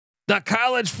The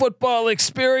college football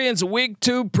experience week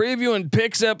 2 preview and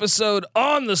picks episode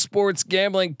on the Sports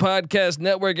Gambling Podcast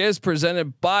Network is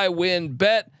presented by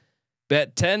WynnBET.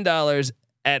 Bet $10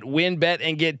 at WynnBET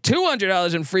and get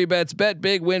 $200 in free bets. Bet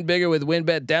big, win bigger with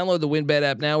WynnBET. Download the WynnBET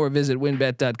app now or visit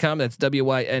wynnbet.com. That's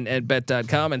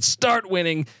WYNNBet.com and start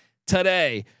winning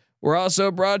today. We're also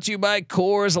brought to you by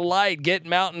Coors Light. Get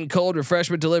mountain cold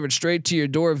refreshment delivered straight to your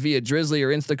door via Drizzly or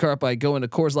Instacart by going to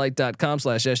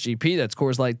CoorsLight.com/SGP. That's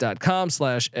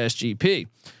CoorsLight.com/SGP.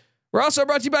 We're also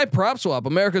brought to you by PropSwap,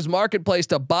 America's marketplace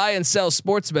to buy and sell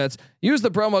sports bets. Use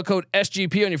the promo code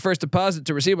SGP on your first deposit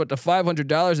to receive up to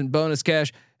 $500 in bonus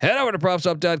cash. Head over to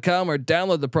PropSwap.com or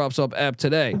download the PropSwap app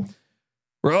today.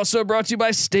 We're also brought to you by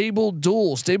Stable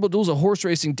Duel. Stable Duel is a horse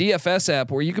racing DFS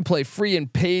app where you can play free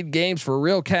and paid games for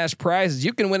real cash prizes.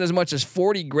 You can win as much as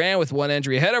 40 grand with one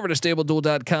entry. Head over to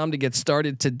StableDuel.com to get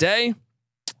started today.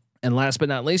 And last but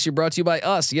not least, you're brought to you by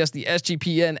us. Yes, the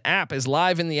SGPN app is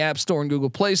live in the App Store and Google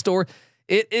Play Store.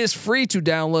 It is free to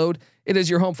download. It is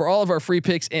your home for all of our free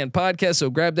picks and podcasts.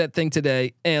 So grab that thing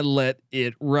today and let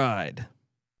it ride.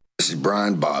 This is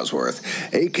Brian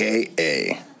Bosworth,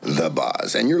 aka The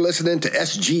Boz, and you're listening to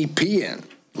SGPN.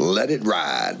 Let it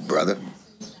ride, brother.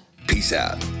 Peace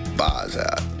out. Boz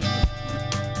out.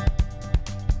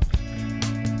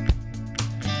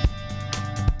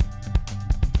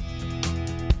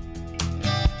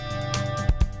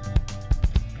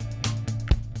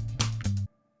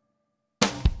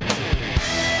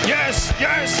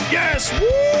 Yes. Woo!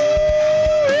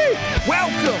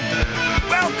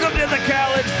 Welcome to the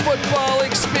college football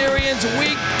experience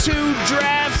week 2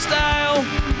 draft style.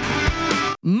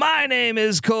 My name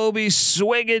is Kobe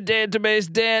Swinging Database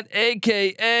Dan,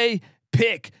 aka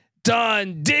Pick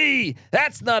Dundee.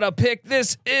 That's not a pick.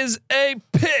 This is a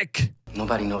pick.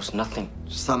 Nobody knows nothing.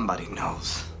 Somebody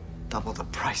knows. Double the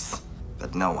price,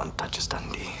 but no one touches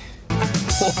Dundee.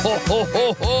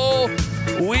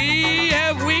 We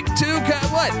have week 2.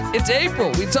 What? It's April.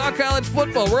 We talk college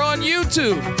football. We're on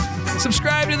YouTube.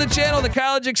 Subscribe to the channel, The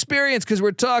College Experience, because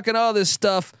we're talking all this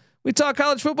stuff. We talk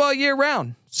college football year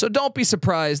round. So don't be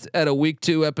surprised at a week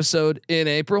 2 episode in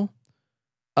April.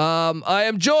 I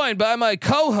am joined by my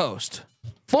co-host,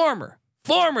 former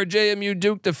JMU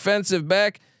Duke defensive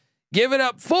back. Give it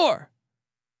up for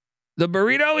the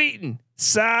burrito eating,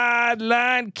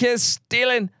 sideline kiss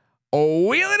stealing,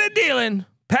 wheeling and dealing,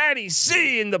 Patty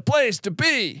C in the place to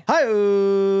be. Hi,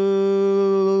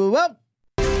 well,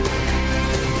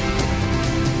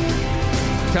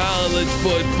 college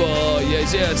football,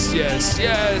 yes.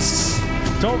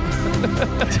 don't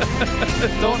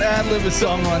ad lib a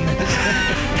song on this.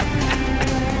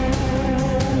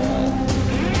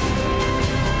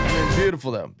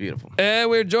 Beautiful though, beautiful. And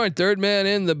we're joined, third man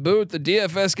in the booth, the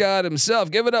DFS god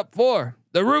himself. Give it up for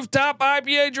the rooftop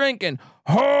IPA drinking,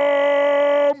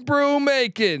 homebrew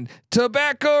making,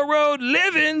 Tobacco Road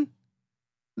living,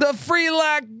 the free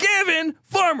lock giving,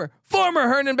 former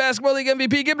Herndon Basketball League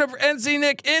MVP. Give it up for NC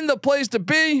Nick in the place to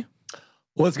be.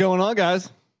 What's going on,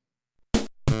 guys?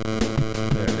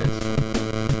 There it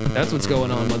is. That's what's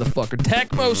going on, motherfucker.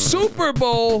 Tecmo Super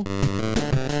Bowl.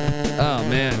 Oh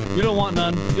man, You don't want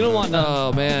none.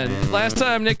 Oh man, last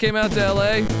time Nick came out to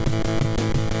LA,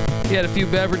 he had a few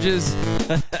beverages,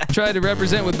 tried to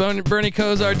represent with Bernie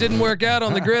Kosar, didn't work out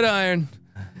on the gridiron.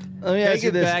 Let me Take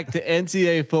it back to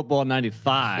NCAA football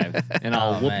 '95, and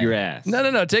I'll whoop your ass.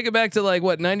 No. Take it back to like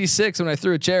what, 96 when I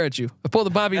threw a chair at you. I pulled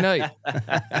the Bobby Knight.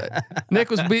 Nick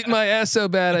was beating my ass so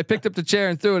bad I picked up the chair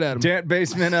and threw it at him. Dant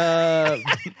Basement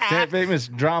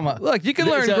drama. Look, you can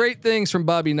learn great things from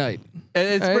Bobby Knight. And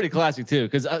it's pretty classic too,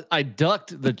 because I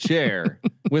ducked the chair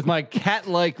with my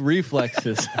cat-like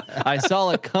reflexes. I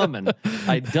saw it coming.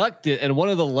 I ducked it, and one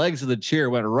of the legs of the chair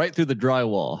went right through the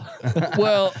drywall.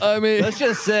 Well, I mean, Let's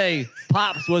just say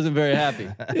Pops wasn't very happy.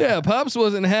 yeah, Pops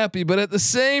wasn't happy, but at the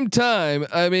same time,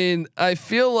 I mean, I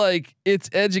feel like it's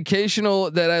educational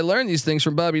that I learned these things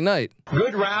from Bobby Knight.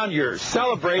 Good round, you're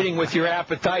celebrating with your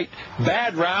appetite.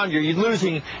 Bad round, you're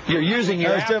using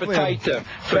your appetite to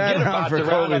forget about the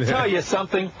round. I'll tell you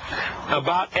something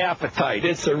about appetite.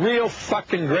 It's a real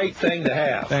fucking great thing to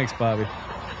have. Thanks, Bobby.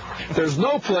 There's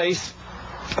no place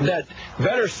that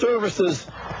better services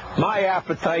my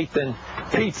appetite than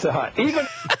Pizza Hut. Even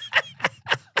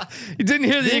You didn't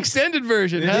hear the extended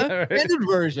version, huh? Extended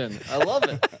version. I love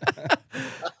it.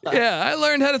 Yeah, I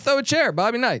learned how to throw a chair.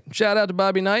 Bobby Knight. Shout out to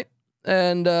Bobby Knight.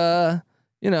 And I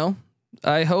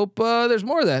hope there's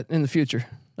more of that in the future.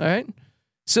 All right.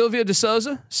 Silvio De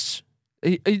Souza.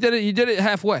 He did it. He did it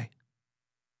halfway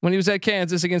when he was at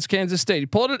Kansas against Kansas State. He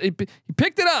pulled it. He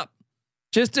picked it up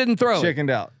Just didn't throw it. Chickened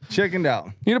out.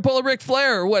 You gonna pull a Ric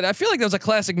Flair or what? I feel like that was a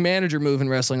classic manager move in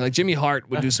wrestling. Like Jimmy Hart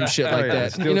would do some shit like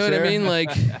that. Steel You know chair. what I mean?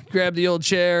 Like grab the old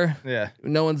chair. Yeah.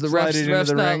 No one's the Slide it into ref's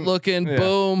the not ring. looking. Yeah.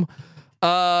 Boom.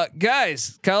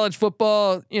 Guys, college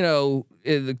football. You know,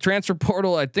 the transfer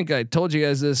portal. I think I told you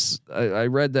guys this. I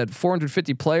read that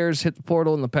 450 players hit the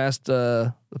portal in the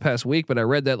past week, but I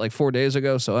read that like 4 days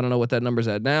ago, so I don't know what that number's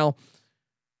at now.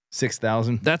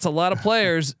 6,000. That's a lot of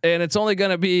players, and it's only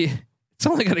gonna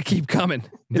keep coming.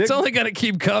 It's only gonna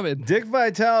keep coming. Dick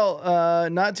Vitale,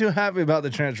 not too happy about the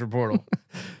transfer portal.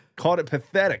 Called it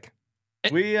pathetic.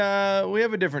 We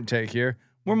have a different take here.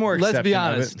 We're more. Let's be accepting of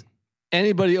honest. it.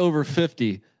 Anybody over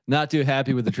 50 not too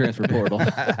happy with the transfer portal.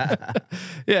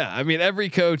 Yeah, I mean every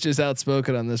coach is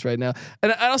outspoken on this right now,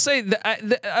 and I'll say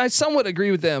that I somewhat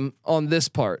agree with them on this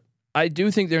part. I do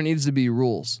think there needs to be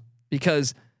rules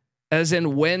because, as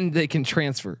in when they can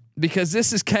transfer, because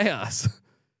this is chaos.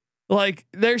 Like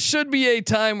there should be a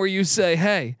time where you say,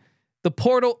 "Hey, the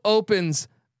portal opens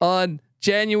on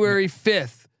January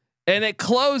 5th and it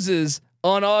closes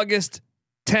on August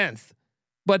 10th."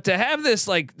 But to have this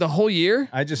like the whole year,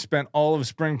 I just spent all of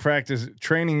spring practice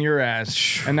training your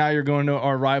ass, and now you're going to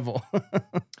our rival.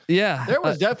 yeah, There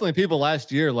was definitely people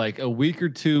last year, like a week or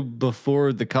two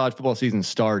before the college football season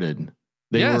started,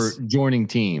 they Yes. were joining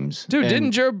teams. dude.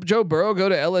 And Didn't Joe Burrow go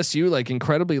to LSU like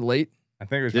incredibly late? I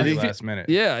think it was Did pretty he? last minute.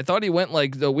 Yeah, I thought he went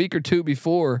like the week or two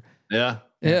before. Yeah.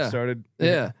 Yeah, Started.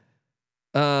 yeah.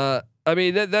 I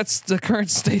mean that's the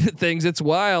current state of things. It's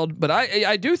wild, but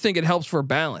I do think it helps for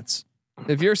balance.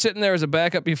 If you're sitting there as a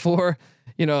backup before,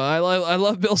 you know, I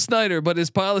love Bill Snyder, but his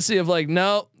policy of like,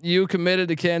 no, you committed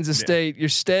to Kansas State, you're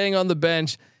staying on the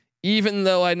bench, even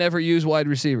though I never use wide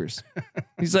receivers.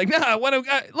 He's like, no, I want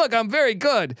to look. I'm very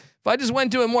good. If I just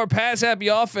went to a more pass happy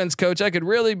offense, coach, I could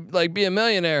really like be a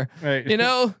millionaire. Right. You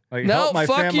know, Like, no, help my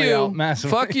fuck family out you,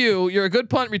 massively. fuck you. You're a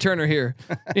good punt returner here.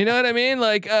 You know what I mean?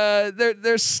 Like,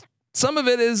 there's some of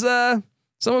it is, some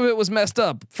of it was messed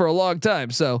up for a long time.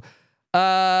 So,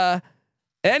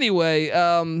 anyway,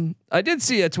 I did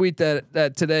see a tweet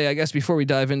that today, I guess before we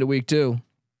dive into week 2,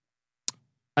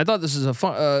 I thought this is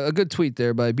a good tweet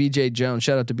there by BJ Jones.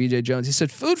 Shout out to BJ Jones. He said,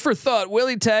 "Food for thought.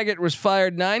 Willie Taggart was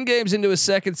fired 9 games into his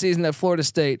second season at Florida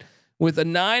State with a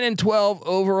 9-12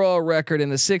 overall record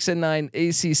and a 6-9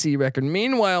 ACC record.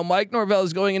 Meanwhile, Mike Norvell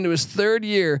is going into his 3rd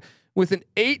year with an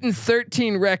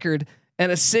 8-13 record and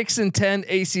a 6-10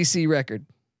 ACC record."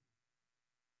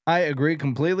 I agree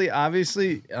completely.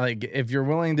 Obviously, like if you're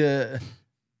willing to,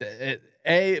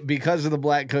 because of the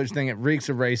black coach thing, it reeks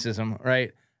of racism,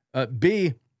 right?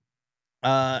 B,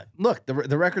 look,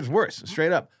 the record's worse.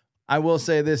 Straight up, I will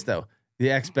say this though: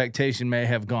 the expectation may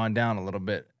have gone down a little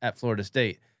bit at Florida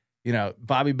State. You know,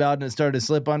 Bobby Bowden started to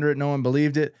slip under it. No one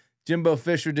believed it. Jimbo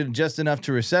Fisher did just enough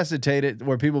to resuscitate it,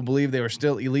 where people believed they were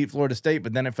still elite Florida State,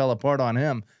 but then it fell apart on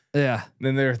him. Yeah.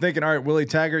 Then they're thinking, all right, Willie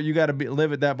Taggart, you got to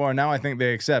live at that bar. Now I think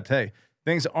they accept, hey,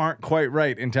 things aren't quite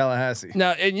right in Tallahassee.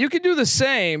 Now, and you could do the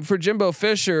same for Jimbo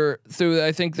Fisher through,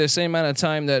 I think, the same amount of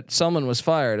time that Sumlin was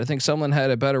fired. I think Sumlin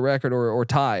had a better record or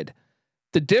tied.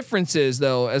 The difference is,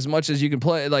 though, as much as you can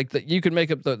play, like you can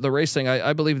make up the race thing,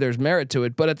 I believe there's merit to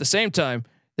it. But at the same time,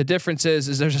 the difference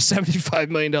is there's a $75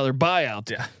 million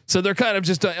buyout. Yeah. So they're kind of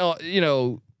just, you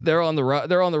know, they're on the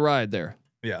ride there.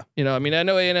 Yeah. You know, I mean, I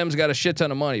know A&M's got a shit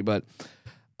ton of money, but,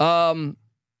 and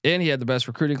he had the best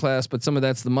recruiting class, but some of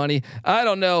that's the money. I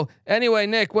don't know. Anyway,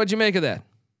 Nick, what'd you make of that?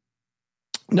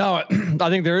 No, I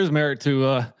think there is merit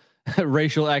to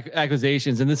racial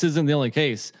accusations, and this isn't the only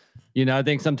case. You know, I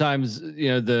think sometimes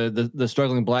the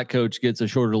struggling black coach gets a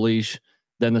shorter leash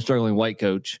than the struggling white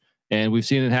coach, and we've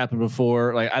seen it happen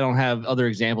before. Like I don't have other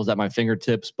examples at my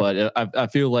fingertips, but I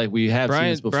feel like we have seen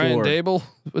this before. Brian Dable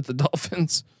with the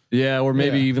Dolphins. Yeah, or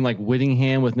maybe even like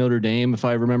Whittingham with Notre Dame, if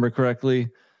I remember correctly.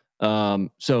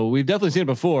 So we've definitely seen it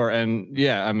before, and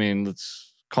yeah, I mean,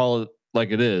 let's call it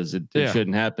like it is. It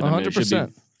shouldn't happen. 100%. I mean, it should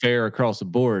be fair across the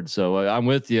board. So I'm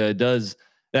with you. It does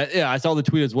that. Yeah, I saw the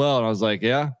tweet as well, and I was like,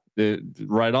 yeah,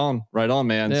 right on,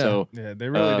 man. Yeah. So Yeah, they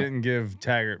really didn't give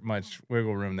Taggart much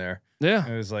wiggle room there. Yeah.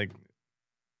 It was like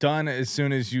done as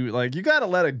soon as you got to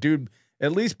let a dude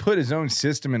at least put his own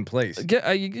system in place.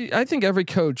 I think every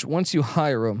coach, once you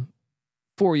hire him,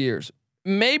 4 years,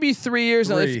 maybe 3 years.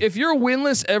 Now, if you're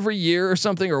winless every year or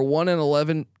something, or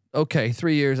 1-11, okay,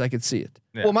 3 years, I could see it.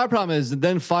 Yeah. Well, my problem is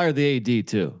then fire the AD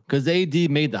too, because the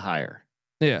AD made the hire.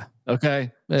 Yeah.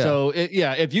 Okay. Yeah. So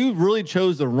if you really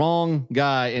chose the wrong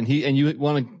guy and you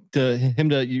wanted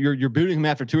you're booting him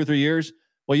after 2 or 3 years.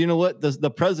 Well, you know what?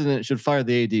 The president should fire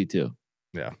the AD too.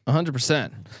 Yeah.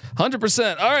 100%.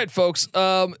 All right, folks.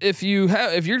 If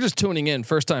you're just tuning in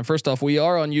first off, we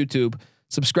are on YouTube.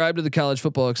 subscribe to the College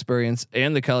Football Experience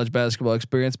and the College Basketball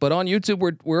Experience. But on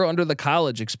YouTube, we're under the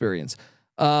College Experience.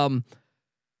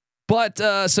 But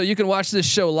so you can watch this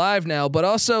show live now. But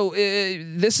also,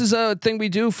 this is a thing we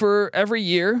do for every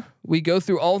year. We go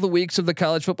through all the weeks of the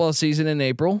college football season in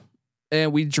April,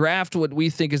 and we draft what we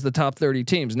think is the top 30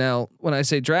 teams. Now, when I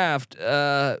say draft,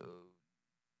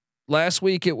 last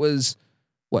week it was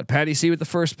Patty C with the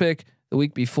first pick. The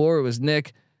week before it was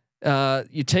Nick.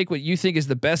 You take what you think is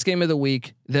the best game of the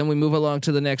week, then we move along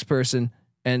to the next person,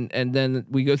 and then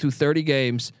we go through 30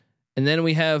 games, and then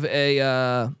we have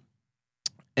a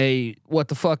what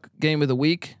the fuck game of the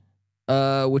week,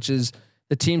 which is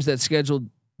the teams that scheduled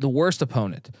the worst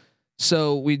opponent.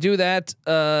 So we do that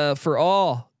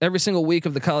for every single week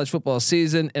of the college football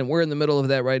season, and we're in the middle of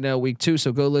that right now, week 2.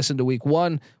 So go listen to week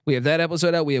 1. We have that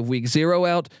episode out. We have week 0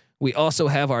 out. We also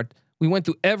have we went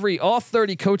through all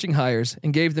 30 coaching hires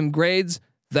and gave them grades.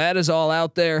 That is all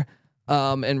out there.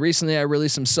 And recently I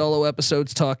released some solo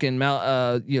episodes talking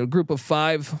group of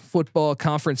 5 football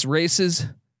conference races,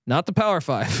 not the Power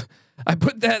 5. I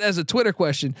put that as a Twitter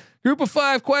question. Group of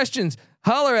 5 questions.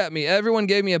 Holler at me. Everyone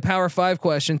gave me a Power 5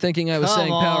 question, thinking I was saying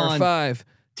Power 5.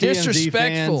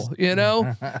 Disrespectful, you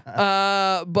know.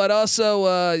 But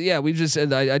also, we just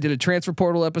I did a transfer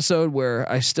portal episode where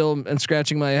I still am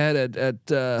scratching my head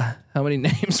at how many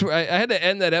names. I had to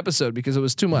end that episode because it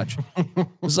was too much. It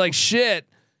was like shit.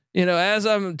 You know, as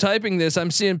I'm typing this, I'm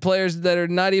seeing players that are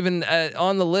not even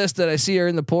on the list that I see are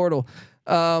in the portal.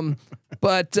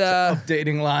 But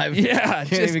updating live. Yeah,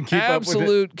 can't even keep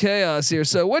absolute chaos here.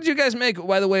 So what did you guys make,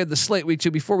 by the way, of the slate week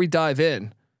 2 before we dive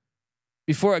in?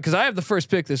 Because I have the first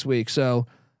pick this week. So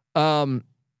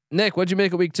Nick, what'd you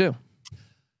make of week 2?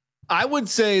 I would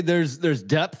say there's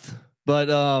depth, but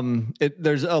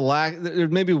there's a lack.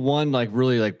 There's maybe one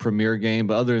really premier game,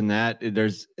 but other than that,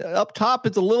 there's up top.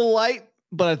 It's a little light,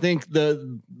 but I think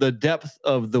the depth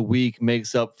of the week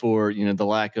makes up for the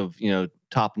lack of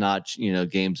top notch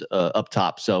games up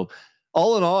top. So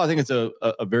all in all, I think it's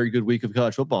a very good week of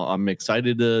college football. I'm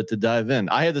excited to dive in.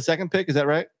 I had the second pick. Is that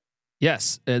right?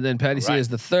 Yes, and then Patty C is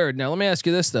the third. Now let me ask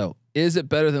you this though: is it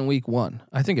better than week 1?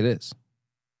 I think it is.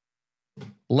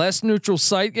 Less neutral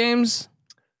site games.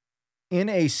 In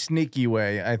a sneaky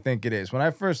way, I think it is. When I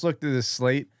first looked at this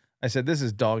slate, I said this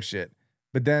is dog shit.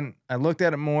 But then I looked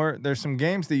at it more. There's some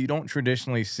games that you don't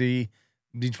traditionally see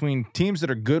between teams that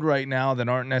are good right now that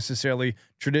aren't necessarily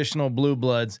traditional blue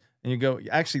bloods, and you go,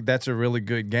 actually, that's a really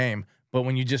good game. But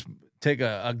when you just take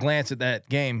a glance at that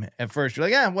game at first, you're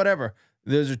like, yeah, whatever.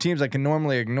 Those are teams I can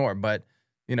normally ignore, but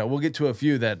we'll get to a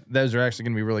few that those are actually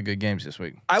going to be really good games this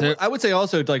week. I would say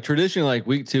also traditionally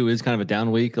week 2 is kind of a down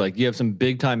week. You have some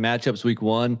big time matchups week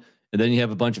 1, and then you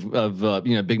have a bunch of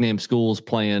big name schools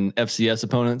playing FCS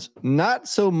opponents. Not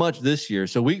so much this year.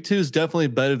 So week 2 is definitely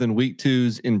better than week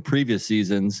 2s in previous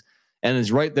seasons, and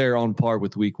is right there on par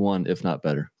with week 1, if not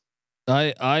better.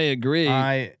 I agree.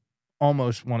 I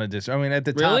almost wanted this. I mean, at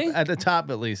the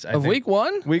top at least. I think week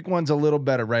 1? Week 1's a little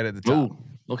better right at the top. Ooh,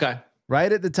 okay.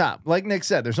 Right at the top. Like Nick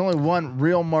said, there's only one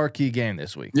real marquee game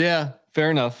this week. Yeah,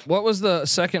 fair enough. What was the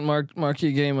second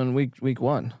marquee game on week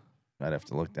 1? I'd have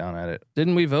to look down at it.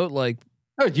 Didn't we vote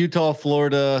Utah,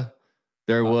 Florida?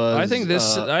 There was. I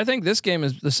think this game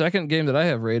is the second game that I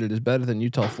have rated is better than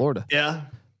Utah, Florida. Yeah,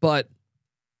 but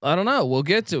I don't know. We'll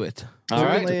get to it.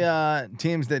 Certainly,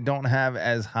 teams that don't have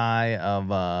as high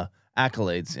of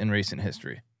accolades in recent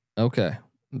history. Okay,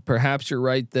 perhaps you're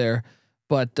right there,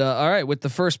 but all right. With the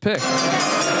first pick,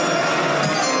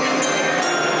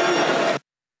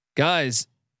 guys,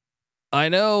 I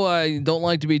know I don't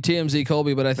like to be TMZ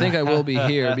Colby, but I think I will be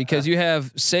here because you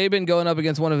have Saban going up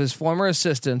against one of his former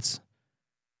assistants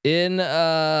in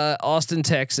Austin,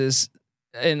 Texas,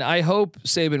 and I hope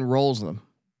Saban rolls them.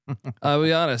 I'll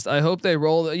be honest. I hope they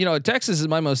roll. Texas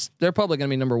is they're probably going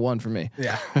to be number 1 for me.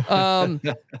 Yeah.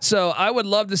 So I would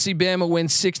love to see Bama win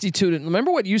 62.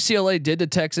 Remember what UCLA did to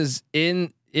Texas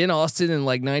in Austin in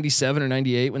 97 or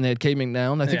 98 when they had Cade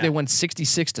McNown? I think they won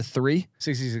 66-3.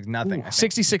 66-0.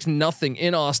 66-0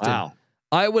 in Austin. Wow.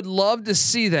 I would love to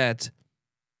see that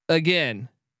again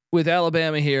with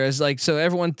Alabama here as so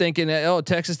everyone thinking,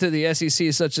 Texas to the SEC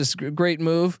is such a great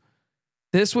move.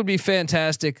 This would be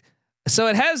fantastic. So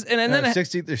it has, and then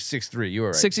 66-3. You were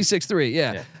right. 66-3.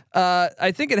 Yeah.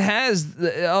 I think it has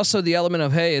also the element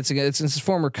of, hey, it's his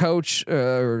former coach,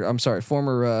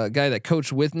 former guy that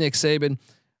coached with Nick Saban.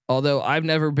 Although I've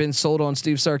never been sold on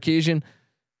Steve Sarkisian,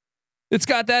 it's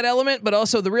got that element, but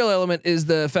also the real element is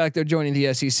the fact they're joining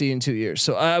the SEC in 2 years.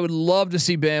 So I would love to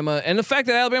see Bama, and the fact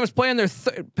that Alabama's playing their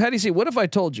Patty C. What if I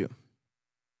told you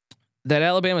that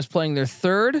Alabama's playing their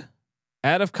 3rd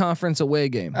out of conference away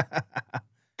game?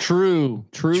 True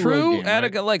game, at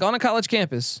right? like on a college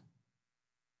campus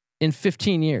in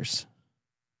 15 years.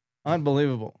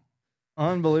 Unbelievable.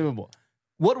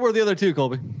 What were the other two,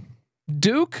 Colby?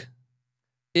 Duke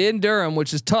in Durham,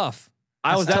 which is tough.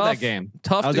 I was That's at tough. that game.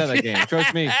 Tough. I was at that game.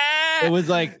 Trust me. It was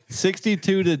like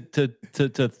 62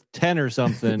 to 10 or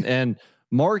something. And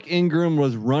Mark Ingram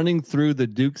was running through the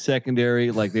Duke secondary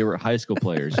like they were high school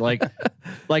players. Like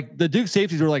the Duke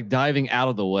safeties were like diving out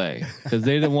of the way because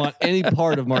they didn't want any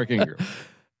part of Mark Ingram.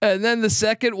 And then the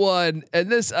second one, and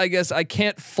this, I guess I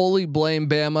can't fully blame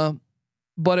Bama,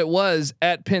 but it was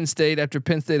at Penn State after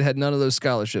Penn State had none of those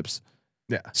scholarships.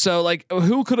 Yeah. So like,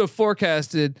 who could have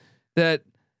forecasted that?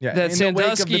 Yeah, That in the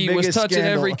wake of the Sandusky was biggest touching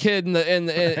scandal. every kid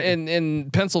in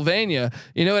Pennsylvania.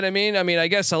 You know what I mean? I mean, I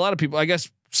guess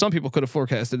some people could have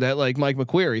forecasted that, like Mike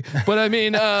McQueary. But I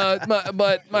mean,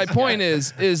 my point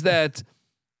is that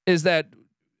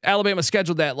Alabama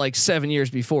scheduled that like 7 years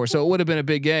before, so it would have been a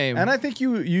big game. And I think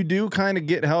you do kind of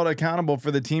get held accountable for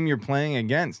the team you're playing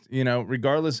against. You know,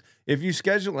 regardless, if you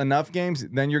schedule enough games,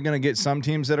 then you're going to get some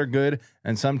teams that are good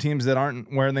and some teams that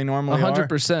aren't where they normally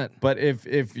 100%. are. But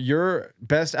if your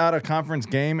best out of conference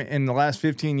game in the last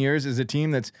 15 years is a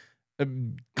team that's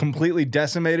completely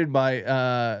decimated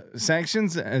by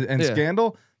sanctions and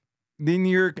scandal, then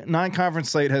your non-conference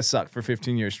slate has sucked for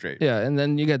 15 years straight. Yeah, and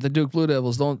then you got the Duke Blue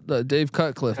Devils. Dave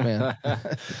Cutcliffe, man.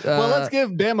 Well, let's give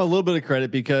Bama a little bit of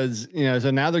credit because so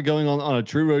now they're going on a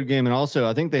true road game, and also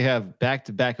I think they have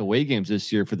back-to-back away games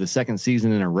this year for the second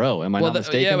season in a row. Am I not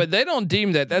mistaken? Yeah, but they don't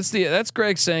deem that. That's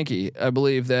Greg Sankey, I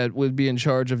believe, that would be in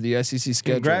charge of the SEC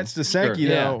schedule. Congrats to Sankey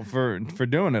though for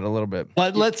doing it a little bit.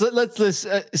 But let's say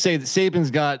that Saban's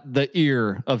got the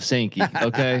ear of Sankey.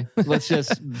 Okay, let's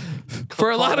just for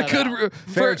a lot of good.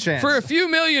 Fair chance. For a few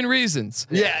million reasons.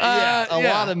 A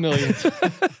lot of millions.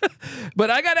 But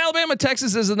I got Alabama,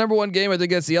 Texas as the number one game. I think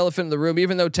that's the elephant in the room.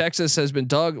 Even though Texas has been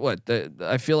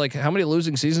I feel like how many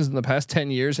losing seasons in the past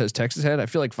 10 years has Texas had? I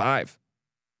feel like 5.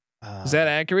 Is that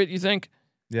accurate? You think?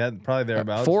 Yeah, probably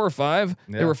thereabouts. 4 or 5.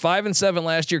 Yeah. They were 5-7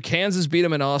 last year. Kansas beat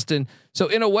them in Austin. So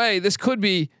in a way, this could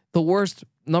be the worst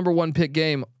number one pick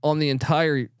game on the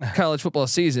entire college football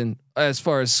season as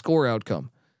far as score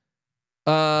outcome.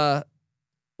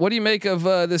 What do you make of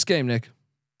this game, Nick?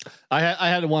 I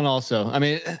had one also. I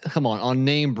mean, come on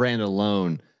name brand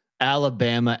alone,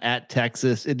 Alabama at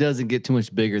Texas. It doesn't get too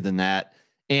much bigger than that.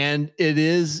 And it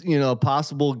is, a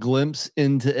possible glimpse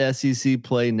into SEC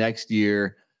play next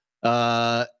year.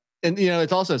 And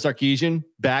it's also Sarkisian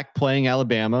back playing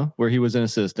Alabama where he was an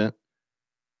assistant.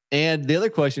 And the other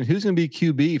question, who's going to be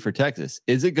QB for Texas?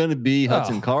 Is it going to be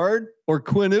Hudson Card or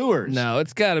Quinn Ewers? No,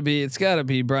 it's got to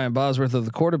be Brian Bosworth of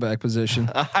the quarterback position.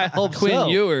 I hope Quinn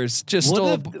Ewers just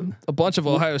stole a bunch of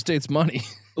Ohio State's money.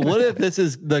 What if this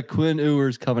is the Quinn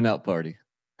Ewers coming out party?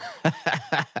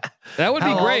 That would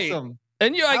be great. Awesome.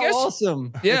 And I guess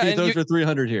awesome. Yeah, if he throws for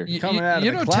 300 here. Coming out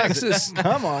of the closet. Texas.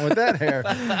 Come on with that hair.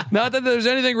 Not that there's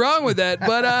anything wrong with that,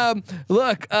 but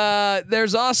look,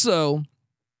 there's also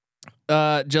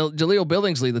Jaleel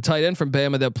Billingsley, the tight end from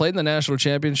Bama that played in the national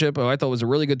championship. I thought was a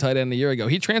really good tight end a year ago.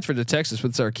 He transferred to Texas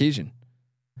with Sarkisian.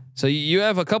 So you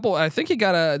have a couple. I think he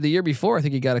got the year before. I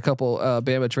think he got a couple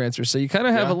Bama transfers. So you kind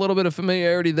of have a little bit of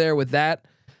familiarity there with that.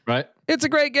 Right. It's a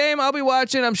great game. I'll be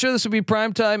watching. I'm sure this will be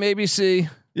primetime ABC.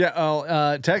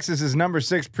 Yeah. Texas is number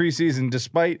 6 preseason,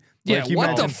 despite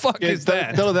what the fuck is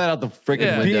that? Throw that out the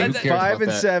freaking window. being Who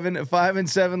cares 5-7,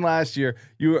 5-7 last year.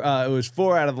 It was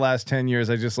 4 out of the last 10 years.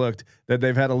 I just looked that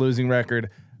they've had a losing record,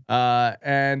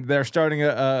 and they're starting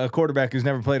a quarterback who's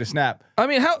never played a snap. I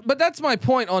mean, but that's my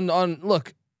point. On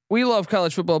look, we love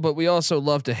college football, but we also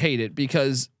love to hate it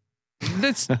because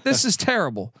this is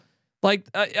terrible. Like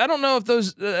I don't know if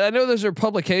those. I know those are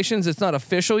publications. It's not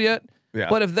official yet. Yeah.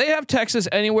 But if they have Texas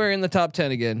anywhere in the top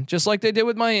 10 again, just like they did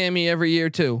with Miami every year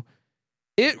too,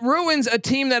 it ruins a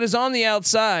team that is on the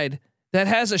outside that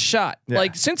has a shot. Yeah.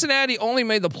 Like Cincinnati only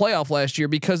made the playoff last year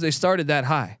because they started that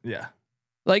high. Yeah.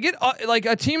 Like like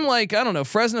a team like, I don't know,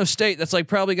 Fresno State, that's like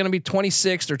probably going to be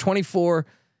 26th or 24.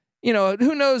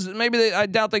 Who knows? Maybe I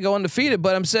doubt they go undefeated,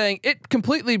 but I'm saying it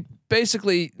completely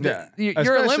basically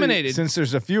you're eliminated since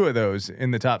there's a few of those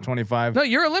in the top 25. No,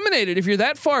 you're eliminated if you're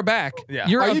that far back.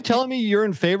 Yeah. Are you telling me you're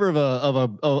in favor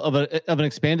of an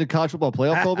expanded college football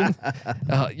playoff, Colby?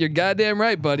 You're goddamn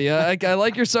right, buddy. I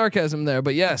like your sarcasm there,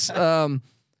 but yes,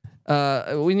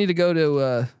 we need to go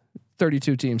to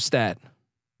 32 team stat.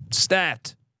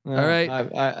 All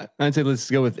right. I'd say let's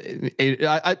go with 8.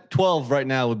 12 right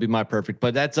now would be my perfect,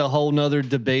 but that's a whole nother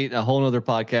debate, a whole nother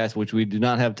podcast, which we do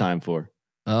not have time for.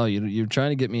 Oh, you're trying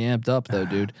to get me amped up though,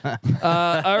 dude. All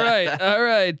right.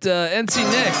 NC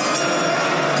Nick.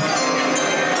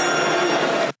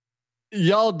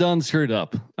 Y'all done screwed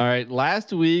up. All right.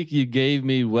 Last week you gave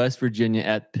me West Virginia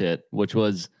at Pitt, which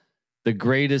was the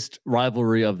greatest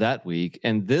rivalry of that week.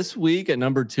 And this week at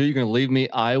number 2, you're going to leave me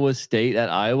Iowa State at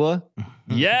Iowa.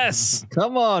 Yes.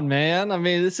 Come on, man. I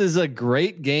mean, this is a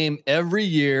great game every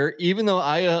year, even though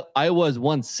Iowa has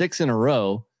won 6 in a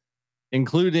row,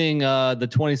 including the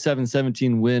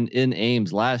 27-17 win in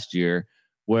Ames last year,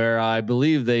 where I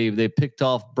believe they picked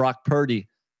off Brock Purdy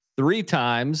 3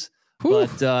 times. Whew.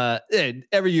 But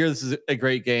every year this is a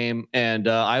great game, and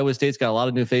Iowa State's got a lot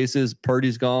of new faces.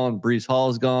 Purdy's gone, Breece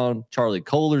Hall's gone, Charlie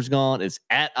Kohler's gone. It's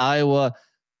at Iowa,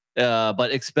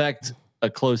 but expect a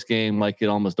close game like it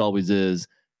almost always is.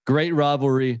 Great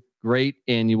rivalry, great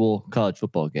annual college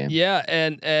football game. Yeah,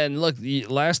 and look, the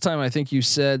last time I think you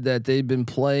said that they've been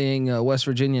playing West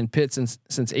Virginia and Pitt since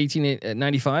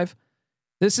 1895.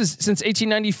 This is since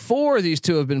 1894. These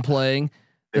two have been playing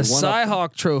the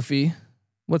Cy-Hawk Trophy.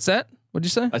 What's that? What'd you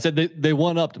say? I said they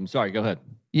one-upped them. Sorry, go ahead.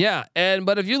 Yeah,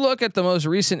 but if you look at the most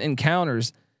recent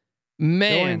encounters,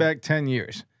 man, going back 10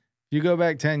 years. You go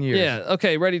back 10 years. Yeah.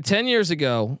 Okay. Ready. 10 years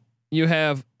ago, you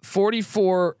have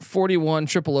 44-41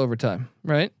 triple overtime,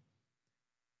 right?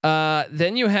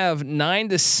 Then you have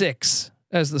 9-6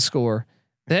 as the score.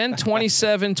 Then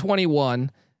 27-21.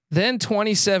 Then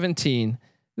 2017.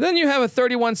 Then you have a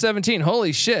 31-17.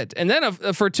 Holy shit! And then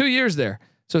for 2 years there.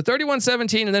 So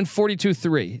 31-17 and then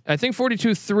 42-3. I think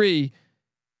 42-3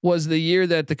 was the year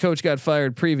that the coach got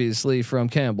fired previously from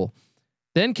Campbell.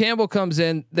 Then Campbell comes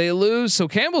in, they lose. So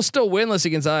Campbell's still winless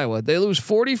against Iowa. They lose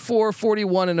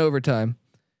 44-41 in overtime.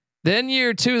 Then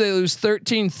year 2, they lose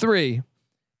 13-3.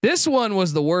 This one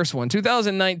was the worst one.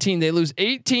 2019, they lose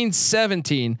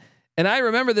 18-17. And I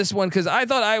remember this one because I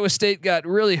thought Iowa State got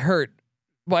really hurt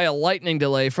by a lightning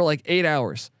delay for like 8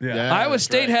 hours. Yeah, Iowa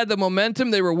State had the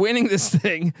momentum. They were winning this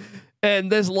thing.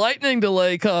 And this lightning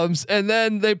delay comes, and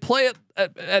then they play it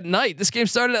at night. This game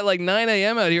started at like 9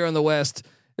 a.m. out here on the West.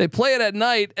 They play it at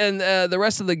night, and the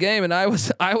rest of the game, and Iowa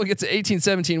gets an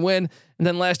 18-17 win, and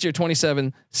then last year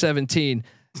 27-17.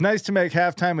 It's nice to make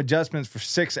halftime adjustments for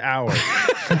 6 hours.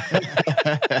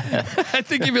 I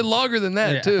think even longer than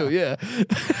that too. Yeah.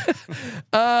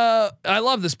 I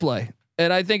love this play,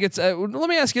 and I think it's. Let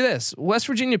me ask you this: West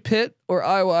Virginia Pitt or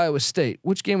Iowa State?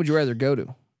 Which game would you rather go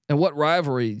to? And what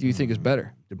rivalry do you think is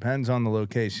better? Depends on the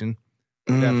location.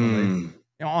 Definitely.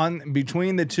 On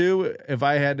between the two, if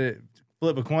I had to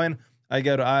flip a coin, I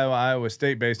go to Iowa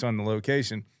State based on the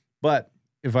location. But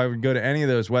if I would go to any of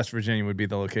those, West Virginia would be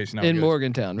the location. In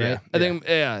Morgantown, right? I think,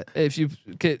 if you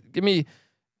give me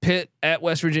Pitt at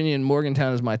West Virginia and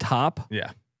Morgantown as my top.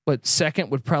 Yeah. But second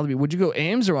would probably be, would you go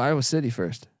Ames or Iowa City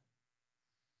first?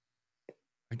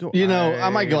 I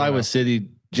might go Iowa City.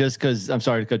 Just because, I'm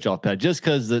sorry to cut you off, Pat. Just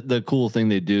because the cool thing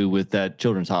they do with that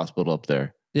children's hospital up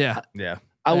there. Yeah,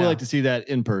 I would like to see that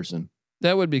in person.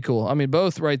 That would be cool. I mean,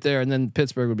 both right there, and then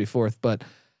Pittsburgh would be fourth. But,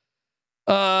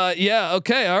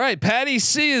 okay, all right. Patty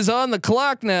C is on the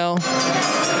clock now.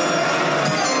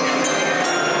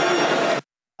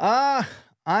 I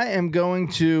am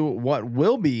going to what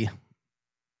will be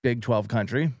Big 12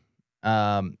 country.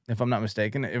 If I'm not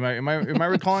mistaken, am I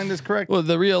recalling this correct? Well,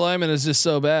 the realignment is just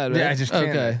so bad. Right? Yeah, I just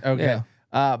can't. Okay.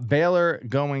 Yeah. Baylor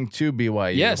going to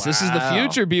BYU. Yes, This is the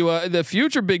future BYU, the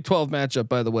future Big 12 matchup.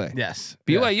 By the way, yes,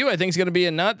 BYU I think is going to be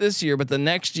in not this year, but the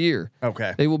next year.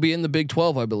 Okay, they will be in the Big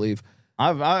 12, I believe.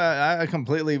 I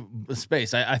completely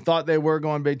space. I thought they were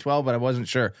going Big 12, but I wasn't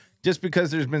sure just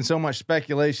because there's been so much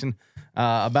speculation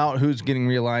about who's getting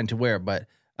realigned to where. But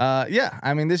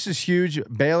I mean, this is huge.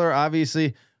 Baylor,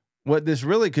 obviously. What this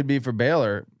really could be for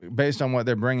Baylor, based on what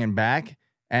they're bringing back,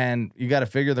 and you got to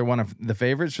figure they're one of the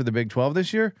favorites for the Big 12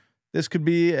 this year. This could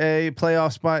be a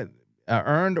playoff spot,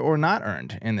 earned or not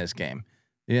earned in this game.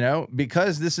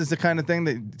 Because this is the kind of thing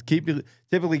that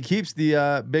typically keeps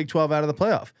the Big 12 out of the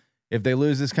playoff. If they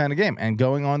lose this kind of game, and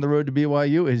going on the road to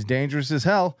BYU is dangerous as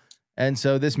hell, and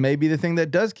so this may be the thing that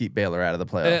does keep Baylor out of the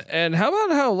playoff. And how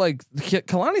about how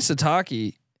Kalani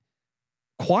Sitake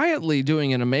quietly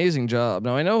doing an amazing job.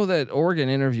 Now I know that Oregon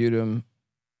interviewed him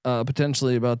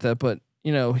potentially about that, but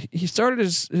he started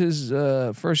his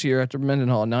first year after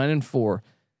Mendenhall 9-4.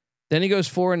 Then he goes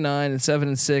 4-9 and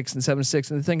 7-6 and 7-6,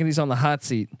 and thinking he's on the hot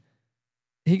seat.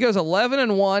 He goes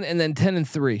 11-1 and then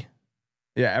 10-3.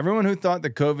 Yeah, everyone who thought the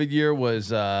COVID year was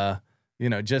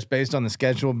just based on the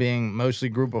schedule being mostly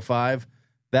Group of 5,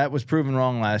 that was proven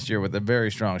wrong last year with a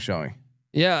very strong showing.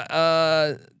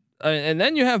 Yeah. And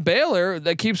then you have Baylor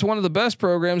that keeps one of the best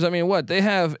programs. I mean, what they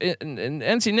have in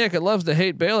NC Nick, it loves to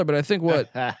hate Baylor, but I think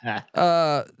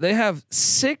they have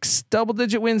 6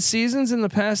 double-digit win seasons in the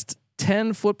past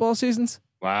 10 football seasons.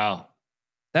 Wow.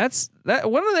 That's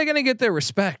that. When are they going to get their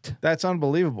respect? That's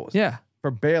unbelievable. Yeah. For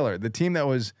Baylor, the team that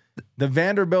was the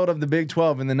Vanderbilt of the Big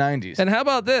 12 in the 90s. And how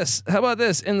about this?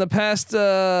 In the past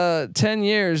 10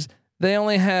 years, they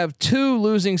only have 2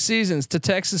 losing seasons to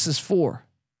Texas's 4.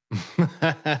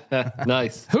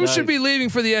 Nice. Who should be leaving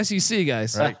for the SEC,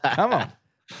 guys? Right. Come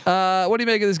on. What do you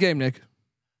make of this game, Nick?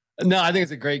 No, I think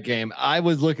it's a great game. I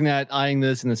was looking at eyeing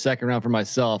this in the second round for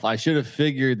myself. I should have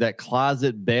figured that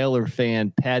closet Baylor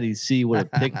fan Patty C would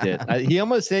have picked it. He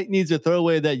almost needs to throw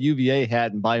away that UVA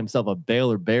hat and buy himself a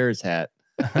Baylor Bears hat.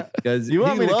 Because you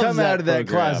want me to come out of that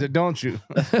program. closet, don't you?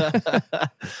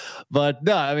 But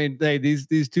no, I mean, hey,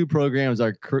 these 2 programs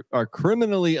are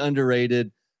criminally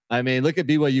underrated. I mean, look at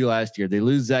BYU last year. They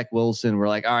lose Zach Wilson. We're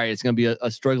like, all right, it's going to be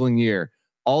a struggling year.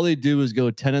 All they do is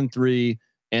go 10-3.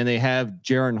 And they have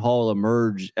Jaron Hall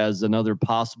emerge as another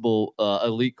possible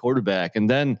elite quarterback. And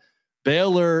then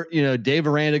Baylor, Dave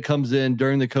Aranda comes in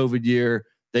during the COVID year.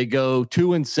 They go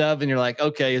 2-7. You're like,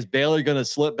 okay, is Baylor going to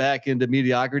slip back into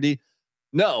mediocrity?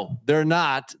 No, they're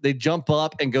not. They jump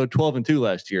up and go 12-2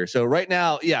 last year. So right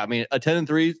now, yeah, I mean, a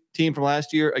 10-3 team from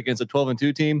last year against a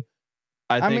 12-2 team,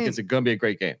 I think it's going to be a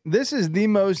great game. This is the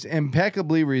most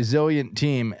impeccably resilient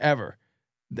team ever.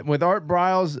 With Art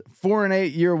Briles,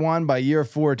 4-8 year 1, by year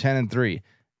 4, 10-3.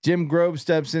 Jim Grove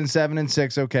steps in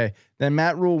 7-6. Okay. Then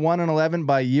Matt Rule 1-11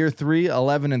 by year 3,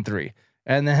 11-3.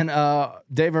 And then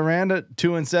Dave Aranda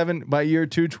 2-7 by year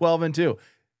 2, 12-2.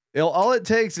 All it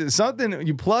takes is something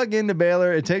you plug into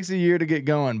Baylor. It takes a year to get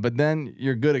going, but then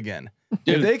you're good again.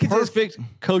 Dude, if they could perfect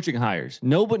coaching hires.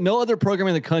 No other program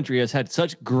in the country has had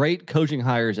such great coaching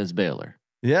hires as Baylor.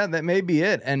 Yeah, that may be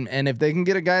it. And if they can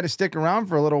get a guy to stick around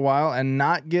for a little while and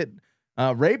not get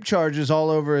rape charges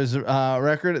all over his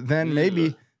record, then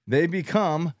maybe they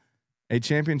become a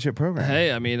championship program.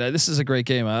 Hey, I mean, this is a great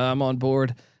game. I'm on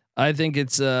board. I think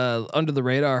it's under the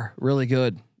radar, really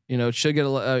good. It should get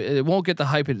it won't get the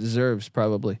hype it deserves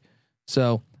probably.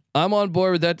 So I'm on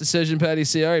board with that decision, Patty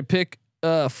C. All right, pick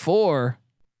 4.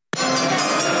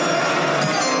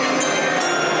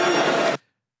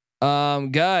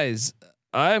 Guys,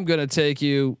 I'm gonna take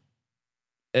you.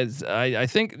 As I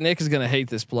think Nick is gonna hate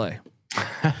this play.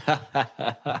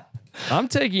 I'm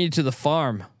taking you to the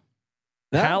farm,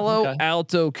 Palo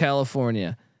Alto,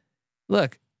 California.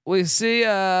 Look, we see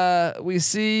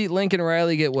Lincoln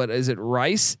Riley get what is it?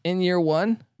 Rice in year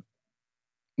 1,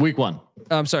 week 1.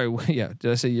 I'm sorry. Yeah,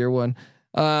 did I say year 1?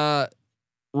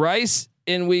 Rice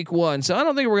in week 1. So I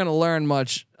don't think we're gonna learn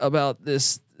much about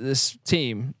this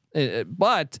team,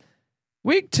 but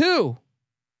week 2.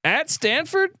 At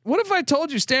Stanford? What if I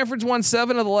told you Stanford's won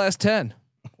 7 of the last 10?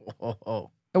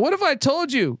 Whoa. And what if I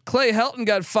told you Clay Helton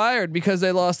got fired because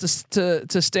they lost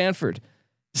to Stanford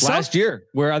last year,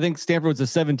 where I think Stanford was a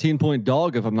 17-point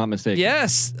dog, if I'm not mistaken.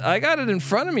 Yes, I got it in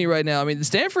front of me right now. I mean,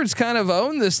 Stanford's kind of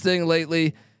owned this thing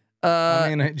lately.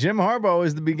 I mean, Jim Harbaugh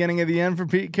is the beginning of the end for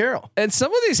Pete Carroll. And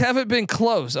some of these haven't been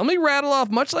close. Let me rattle off,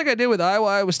 much like I did with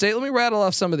Iowa State. Let me rattle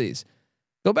off some of these.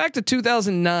 Go back to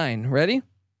 2009. Ready?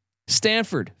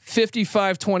 Stanford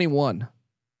 55-21,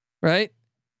 right?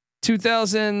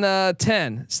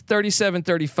 2010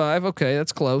 37-35. Okay,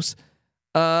 that's close.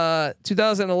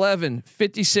 2011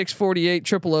 56-48,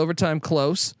 triple overtime,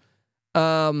 close.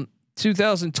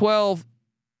 2012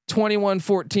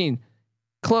 21-14,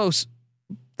 close.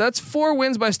 That's 4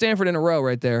 wins by Stanford in a row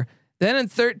right there. Then in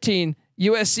 13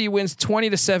 USC wins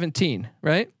 20-17,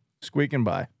 right? Squeaking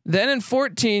by. Then in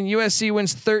 14 USC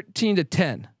wins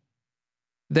 13-10.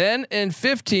 Then in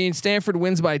 15, Stanford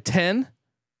wins by 10.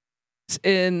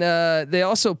 And they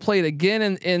also played again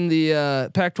in the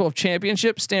Pac-12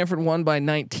 championship. Stanford won by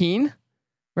 19,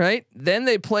 right? Then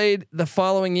they played the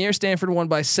following year. Stanford won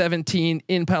by 17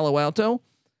 in Palo Alto.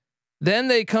 Then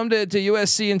they come to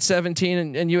USC in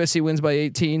 17, and USC wins by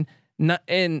 18.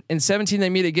 In 17, they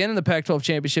meet again in the Pac-12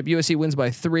 championship. USC wins by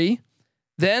 3.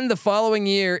 Then the following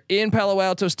year in Palo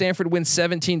Alto, Stanford wins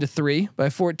 17-3 by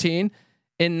 14.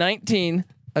 In 19,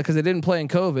 because they didn't play in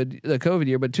the COVID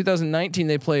year, but 2019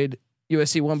 they played.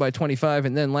 USC won by 25,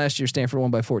 and then last year Stanford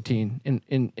won by 14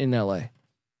 in LA.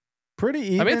 Pretty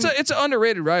even. I mean, it's an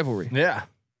underrated rivalry. Yeah.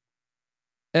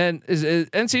 And is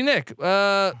NC Nick?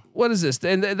 What is this?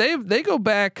 And they go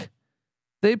back.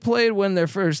 They played when their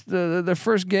first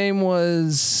game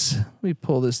was. Let me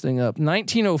pull this thing up.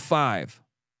 1905.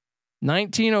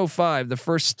 1905. The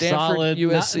first Stanford solid,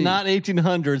 USC. Not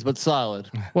 1800s, but solid.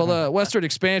 Well, the Western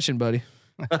expansion, buddy.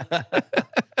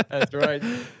 That's right.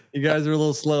 You guys are a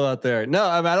little slow out there. No,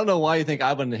 I mean, I don't know why you think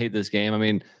I wouldn't hate this game. I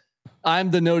mean, I'm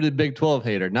the noted Big 12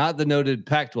 hater, not the noted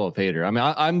Pac-12 hater. I mean,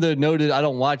 I'm the noted I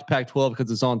don't watch Pac-12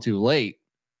 because it's on too late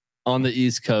on the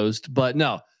East Coast. But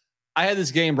no, I had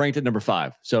this game ranked at number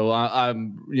 5, so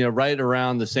I'm right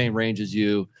around the same range as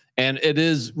you, and it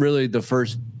is really the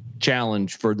first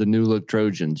challenge for the new look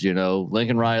Trojans.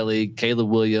 Lincoln Riley, Caleb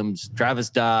Williams, Travis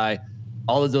Dye,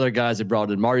 all those other guys that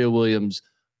brought in, Mario Williams,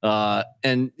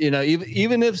 and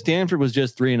even if Stanford was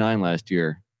just 3-9 last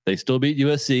year, they still beat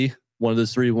USC, one of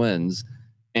those 3 wins,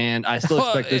 and I still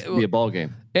expect this to be a ball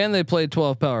game. And they played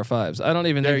 12 Power 5s. I don't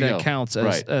even think that counts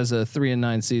as a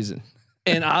 3-9 season.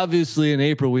 And obviously in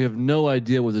April, we have no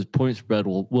idea what this point spread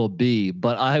will be,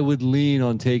 but I would lean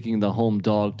on taking the home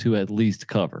dog to at least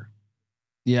cover.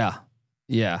 Yeah.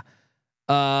 Yeah.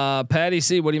 Patty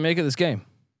C, what do you make of this game?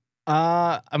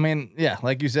 I mean, yeah,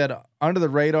 like you said, under the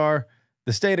radar.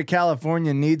 The state of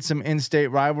California needs some in-state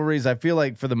rivalries. I feel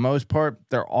like for the most part,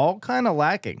 they're all kind of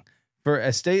lacking. For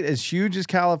a state as huge as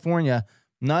California,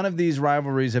 none of these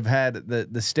rivalries have had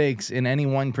the stakes in any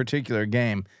one particular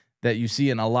game that you see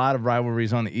in a lot of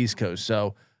rivalries on the East Coast.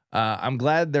 So I'm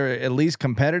glad they're at least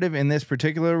competitive in this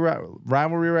particular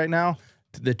rivalry right now.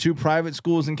 The 2 private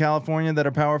schools in California that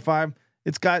are Power 5,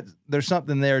 there's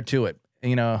something there to it,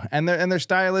 and they're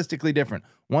stylistically different.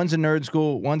 One's a nerd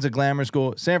school, one's a glamour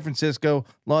school. San Francisco,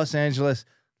 Los Angeles.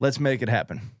 Let's make it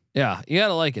happen. Yeah, you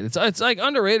gotta like it. It's like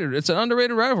underrated. It's an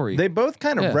underrated rivalry. They both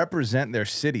kind of represent their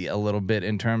city a little bit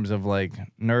in terms of like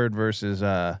nerd versus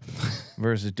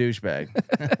douchebag.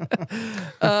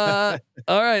 All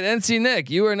right, NC Nick,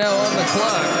 you are now on the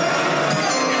clock.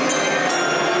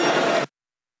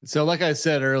 So, like I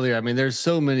said earlier, I mean, there's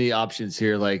so many options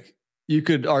here. Like, you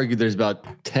could argue there's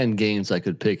about 10 games I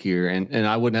could pick here, and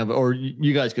I wouldn't have, or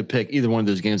you guys could pick either one of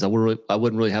those games. I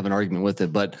wouldn't really have an argument with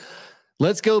it. But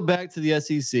let's go back to the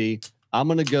SEC. I'm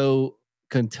going to go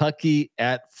Kentucky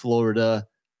at Florida.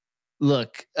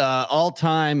 Look, all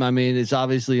time, I mean, it's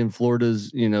obviously in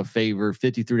Florida's favor,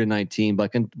 53-19.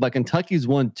 But Kentucky's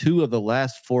won 2 of the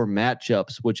last 4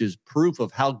 matchups, which is proof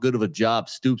of how good of a job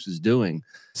Stoops is doing.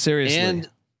 Seriously. And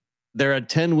they're a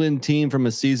 10-win team from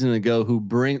a season ago who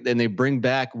bring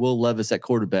back Will Levis at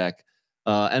quarterback.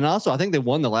 And also I think they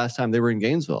won the last time they were in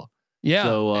Gainesville. Yeah.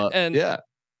 So yeah,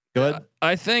 go ahead.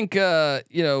 I think,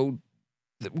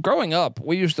 growing up,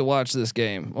 we used to watch this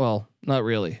game. Well, not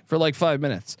really, for like 5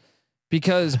 minutes,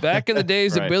 because back in the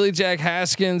days of Billy Jack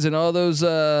Haskins and all those,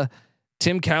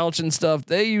 Tim Couch and stuff,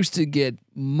 they used to get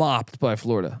mopped by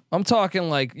Florida. I'm talking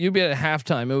like you'd be at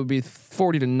halftime, it would be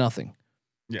 40-0.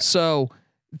 Yeah. So,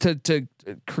 to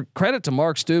credit to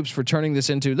Mark Stoops for turning this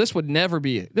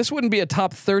wouldn't be a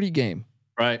top 30 game,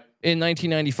 right, in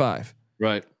 1995,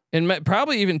 right, and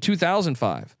probably even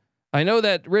 2005. I know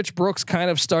that Rich Brooks kind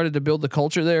of started to build the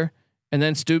culture there, and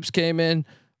then Stoops came in,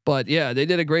 but yeah, they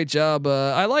did a great job.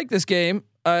 I like this game.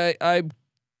 I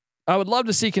would love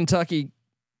to see Kentucky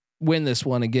win this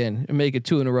one again and make it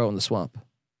 2 in a row in the Swamp.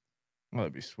 Well,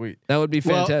 that'd be sweet. That would be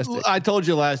fantastic. Well, I told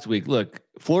you last week. Look,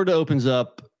 Florida opens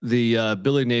up the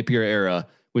Billy Napier era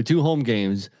with 2 home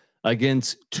games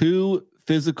against 2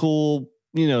 physical,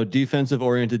 defensive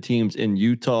oriented teams in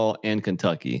Utah and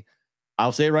Kentucky.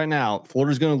 I'll say it right now,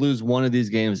 Florida's going to lose one of these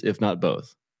games, if not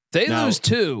both. They lose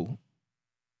 2.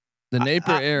 The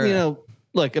Napier era.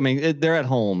 Look, I mean, they're at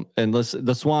home, and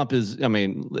the Swamp is. I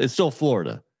mean, it's still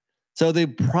Florida, so they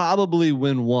probably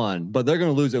win 1, but they're going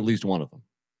to lose at least one of them.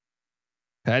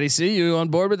 Patty C, you on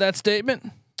board with that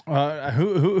statement?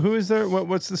 Who is there?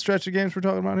 What's the stretch of games we're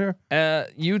talking about here?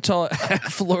 Utah at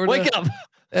Florida. Wake up.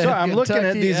 So I'm looking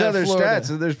at these other Florida.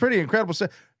 stats. There's pretty incredible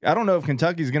stuff. I don't know if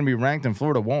Kentucky's going to be ranked and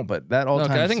Florida won't, but that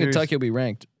all-time I think Kentucky will be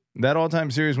ranked. That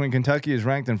all-time series when Kentucky is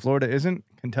ranked and Florida isn't,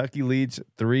 Kentucky leads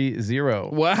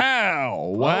 3-0.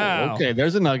 Wow. Oh, okay,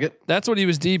 there's a nugget. That's what he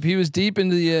was deep. He was deep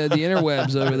into the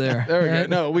interwebs over there. There we go.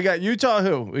 No, we got Utah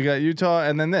We got Utah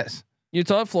and then this.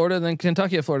 Utah at Florida, and then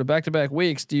Kentucky at Florida, back-to-back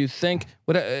weeks. Do you think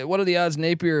what are the odds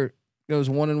Napier goes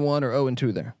 1-1 or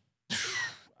 0-2 there?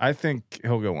 I think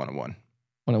he'll go 1-1.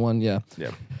 1-1, yeah.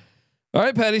 Yeah. All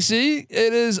right, Patty C,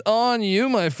 it is on you,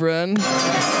 my friend.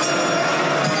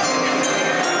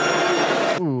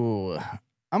 Ooh,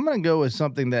 I'm gonna go with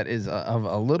something that is of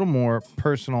a little more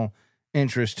personal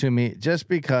interest to me, just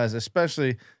because,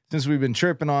 especially since we've been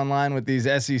chirping online with these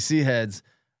SEC heads,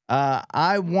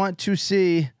 I want to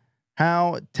see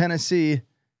how Tennessee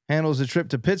handles a trip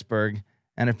to Pittsburgh,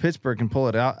 and if Pittsburgh can pull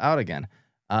it out again.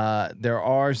 There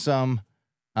are some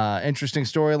interesting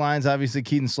storylines. Obviously,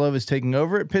 Keaton Slovis taking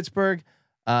over at Pittsburgh.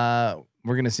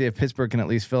 We're going to see if Pittsburgh can at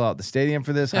least fill out the stadium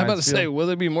for this. I'm about to say, will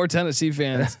there be more Tennessee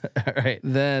fans right.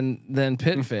 than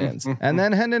Pitt fans? And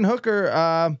then Hendon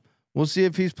Hooker, we'll see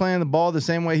if he's playing the ball the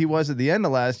same way he was at the end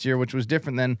of last year, which was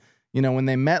different than, when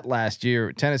they met last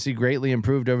year. Tennessee greatly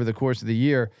improved over the course of the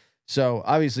year. So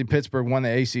obviously Pittsburgh won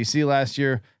the ACC last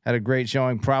year, had a great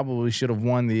showing. Probably should have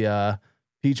won the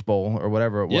Peach Bowl or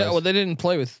whatever it was. Yeah, well, they didn't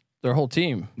play with their whole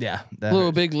team. Yeah, blew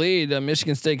a big lead.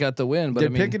 Michigan State got the win. But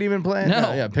did Pickett even play?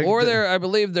 No. Yeah, Pickett or I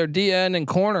believe their DN and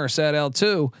corner sat out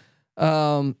too.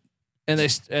 And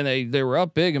they were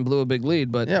up big and blew a big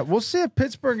lead. But yeah, we'll see if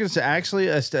Pittsburgh is actually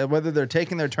whether they're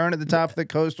taking their turn at the top of the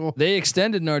Coastal. They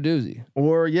extended Narduzzi,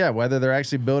 or whether they're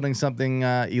actually building something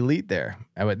elite there.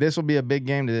 But this will be a big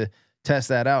game to test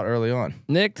that out early on.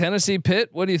 Nick, Tennessee Pitt,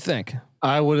 what do you think?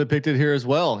 I would have picked it here as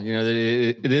well. You know,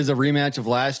 it is a rematch of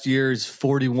last year's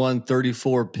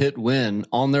 41-34 Pitt win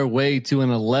on their way to an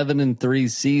 11-3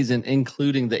 season,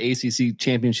 including the ACC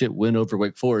championship win over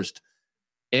Wake Forest.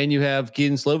 And you have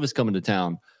Keaton Slovis coming to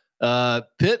town.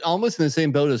 Pitt almost in the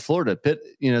same boat as Florida. Pitt,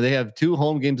 they have 2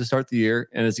 home games to start the year,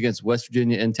 and it's against West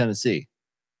Virginia and Tennessee.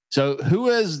 So who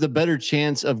has the better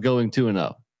chance of going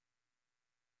 2-0?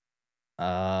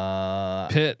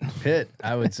 Pitt,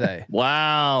 I would say.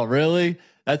 Wow, really?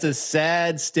 That's a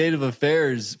sad state of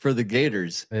affairs for the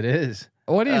Gators. It is.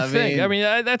 What do you think?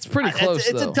 That's pretty close.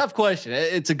 It's a tough question.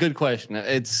 It's a good question.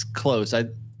 It's close.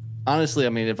 Honestly,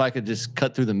 if I could just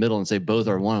cut through the middle and say both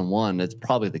are 1-1, that's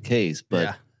probably the case.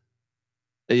 But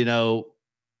the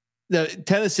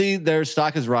Tennessee, their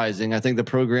stock is rising. I think the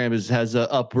program has an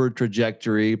upward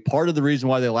trajectory. Part of the reason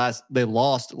why they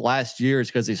lost last year is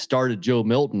because they started Joe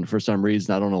Milton for some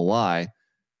reason. I don't know why.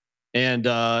 And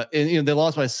they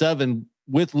lost by 7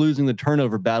 with losing the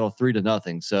turnover battle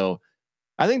 3-0. So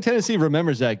I think Tennessee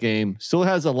remembers that game. Still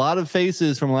has a lot of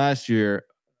faces from last year.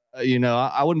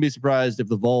 I wouldn't be surprised if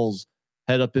the Vols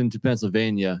head up into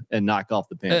Pennsylvania and knock off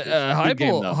the Panthers.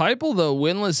 Heupel though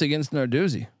winless against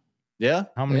Narduzzi. Yeah,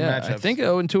 how many matchups? I think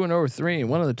 0-2 and 0-3,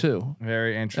 one of the two.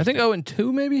 Very interesting. I think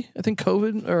 0-2 maybe. I think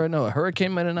COVID or no, a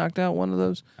hurricane might have knocked out one of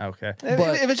those. Okay,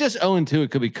 but if it's just 0-2,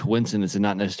 it could be coincidence and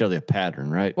not necessarily a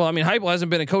pattern, right? Well, Heupel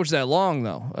hasn't been a coach that long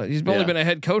though. He's only been a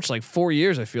head coach like 4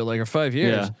 years, I feel like, or 5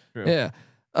 years. Yeah.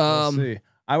 We'll see.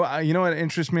 I you know what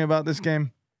interests me about this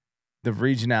game? The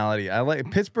regionality. I like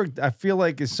Pittsburgh. I feel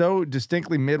like is so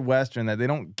distinctly Midwestern that they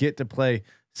don't get to play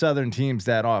Southern teams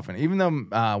that often. Even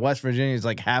though West Virginia is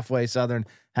like halfway Southern,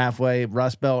 halfway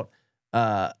Rust Belt.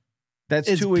 That's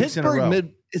 2 weeks in a row.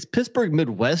 Is Pittsburgh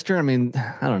Midwestern?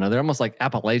 I don't know. They're almost like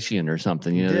Appalachian or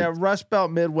something. Yeah, Rust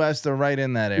Belt, Midwest. They're right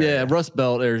in that area. Yeah, Rust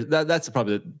Belt. That's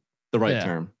probably the right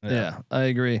term. Yeah, I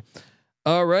agree.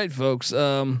 All right, folks.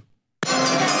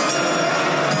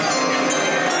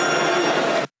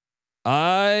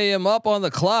 I am up on the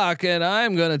clock, and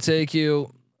I'm going to take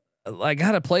you. I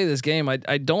got to play this game.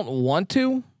 I don't want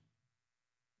to,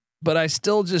 but I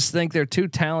still just think they're too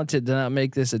talented to not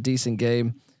make this a decent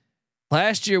game.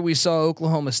 Last year, we saw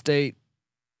Oklahoma State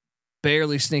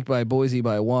barely sneak by Boise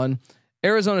by 1.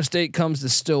 Arizona State comes to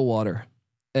Stillwater,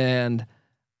 and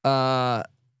I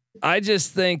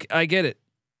just think I get it.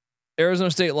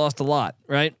 Arizona State lost a lot,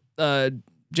 right?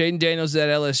 Jaden Daniels is at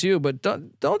LSU, but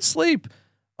don't sleep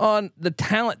on the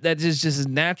talent that is just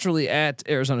naturally at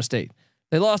Arizona State.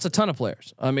 They lost a ton of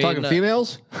players. Talking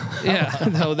females? Yeah,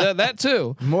 no, that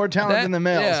too. More talent than the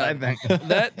males, I think.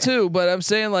 That too, but I'm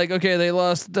saying they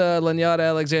lost Lanyata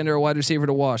Alexander, a wide receiver,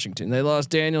 to Washington. They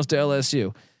lost Daniels to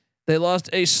LSU. They lost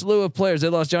a slew of players. They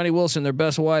lost Johnny Wilson, their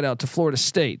best wideout, to Florida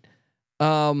State.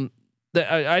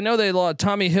 I know they lost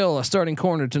Tommy Hill, a starting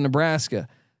corner, to Nebraska.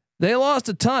 They lost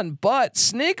a ton, but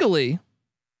sneakily,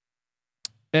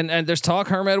 and there's talk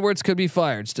Herm Edwards could be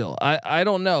fired still. I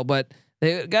don't know, but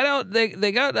they got out.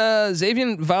 They got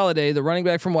Xavier Valladay, the running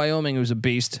back from Wyoming, who's a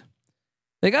beast.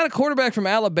 They got a quarterback from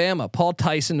Alabama, Paul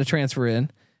Tyson, to transfer in.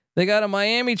 They got a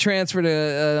Miami transfer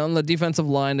to on the defensive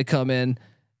line to come in.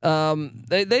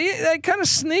 They kind of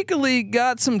sneakily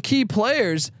got some key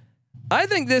players. I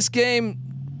think this game,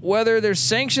 whether there's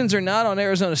sanctions or not on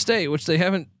Arizona State, which they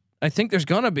haven't, I think there's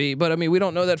gonna be, but we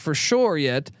don't know that for sure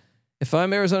yet. If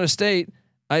I'm Arizona State,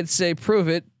 I'd say prove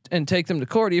it and take them to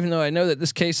court, even though I know that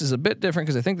this case is a bit different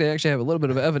because I think they actually have a little bit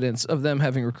of evidence of them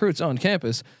having recruits on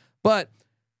campus. But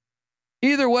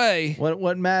either way,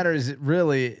 what matters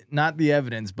really not the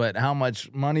evidence, but how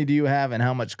much money do you have and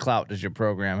how much clout does your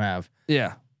program have?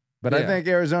 Yeah. But I think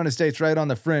Arizona State's right on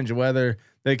the fringe of whether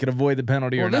they could avoid the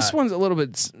penalty or not. Well, this one's a little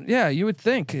bit, you would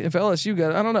think if LSU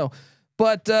got it, I don't know.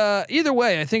 But either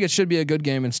way, I think it should be a good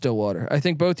game in Stillwater. I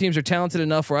think both teams are talented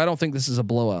enough where I don't think this is a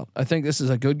blowout. I think this is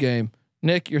a good game.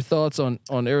 Nick, your thoughts on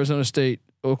Arizona State,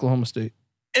 Oklahoma State?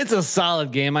 It's a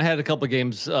solid game. I had a couple of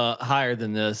games higher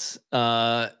than this.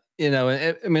 Look,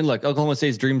 Oklahoma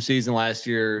State's dream season last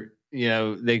year,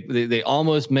 they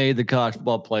almost made the college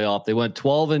football playoff. They went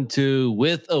 12-2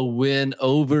 with a win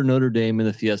over Notre Dame in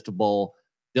the Fiesta Bowl.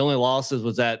 The only losses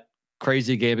was that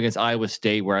crazy game against Iowa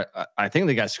State where I think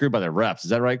they got screwed by their refs. Is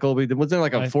that right, Colby? Was there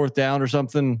like a fourth down or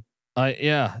something? A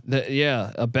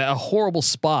horrible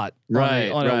spot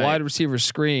on a wide receiver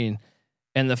screen,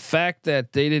 and the fact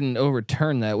that they didn't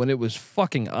overturn that when it was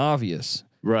fucking obvious.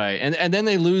 Right, and then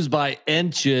they lose by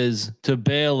inches to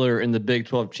Baylor in the Big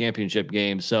 12 championship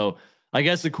game. So I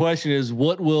guess the question is,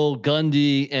 what will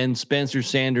Gundy and Spencer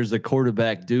Sanders, the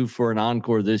quarterback, do for an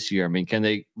encore this year? I mean, can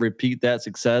they repeat that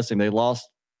success? And they lost,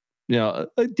 a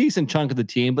decent chunk of the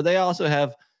team, but they also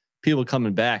have people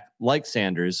coming back like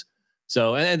Sanders.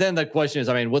 So, and then the question is,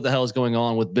 I mean, what the hell is going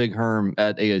on with Big Herm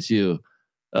at ASU?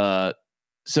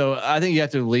 So I think you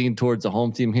have to lean towards the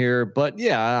home team here, but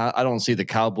yeah, I don't see the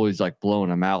Cowboys like blowing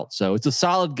them out. So it's a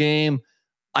solid game.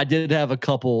 I did have a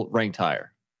couple ranked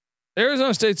higher.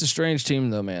 Arizona State's a strange team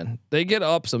though, man. They get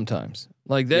up sometimes.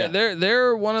 Like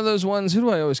they're one of those ones. Who do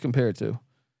I always compare it to?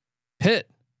 Pitt.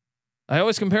 I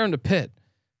always compare them to Pitt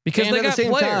because they got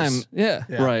players. Time, yeah,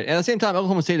 right. And at the same time,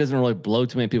 Oklahoma State doesn't really blow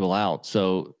too many people out.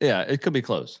 So yeah, it could be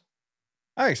close.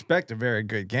 I expect a very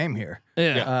good game here.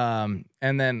 Yeah.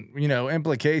 And then,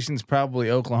 implications probably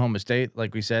Oklahoma State.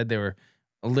 Like we said, they were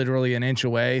literally an inch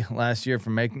away last year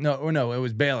from making. No, it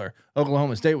was Baylor.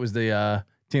 Oklahoma State was the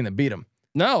team that beat them.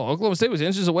 No, Oklahoma State was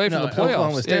inches away from the playoffs.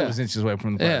 Oklahoma State was inches away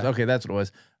from the playoffs. Yeah. Okay, that's what it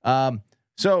was.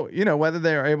 So, whether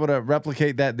they are able to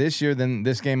replicate that this year, then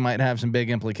this game might have some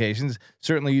big implications.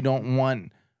 Certainly, you don't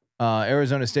want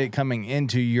Arizona State coming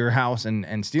into your house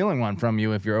and stealing one from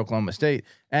you if you're Oklahoma State,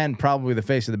 and probably the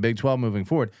face of the Big 12 moving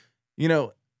forward.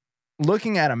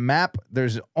 Looking at a map,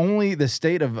 there's only the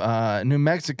state of New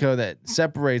Mexico that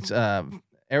separates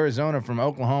Arizona from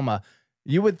Oklahoma.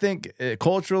 You would think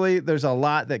culturally there's a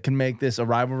lot that can make this a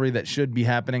rivalry that should be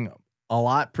happening a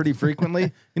lot pretty frequently.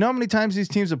 You know how many times these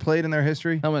teams have played in their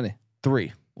history? How many?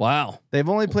 3. Wow. They've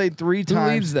only played 3 times.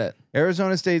 Who leads that?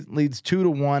 Arizona State leads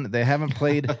 2-1. They haven't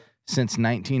played since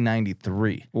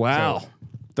 1993. Wow. So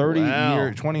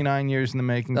 29 years in the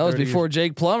making. That was before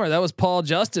Jake Plummer. That was Paul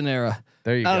Justin era.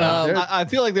 There you go. I don't know. I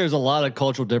feel like there's a lot of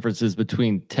cultural differences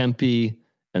between Tempe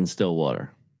and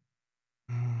Stillwater.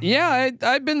 Yeah,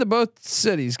 I've been to both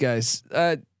cities, guys.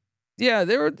 Yeah,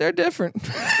 they're different.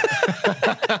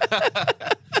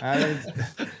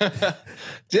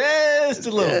 Just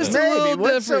a little. Maybe.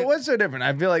 What's so different?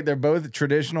 I feel like they're both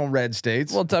traditional red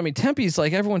states. Well, I mean, Tempe's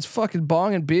like everyone's fucking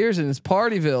bonging beers and it's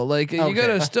Partyville. Like you go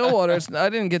to Stillwater, I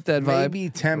didn't get that vibe. Maybe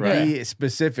Tempe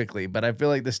specifically, but I feel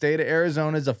like the state of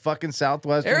Arizona is a fucking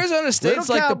Southwest. Arizona State's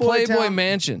like the Playboy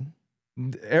Mansion.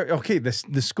 Okay, the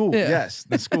school, yes,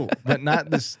 the school, but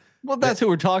not this. Well, that's who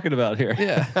we're talking about here.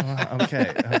 Yeah.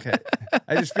 Okay.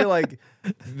 I just feel like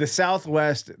the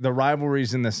Southwest, the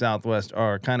rivalries in the Southwest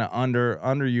are kind of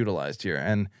underutilized here,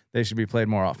 and they should be played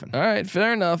more often. All right,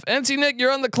 fair enough. NC Nick,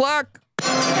 you're on the clock.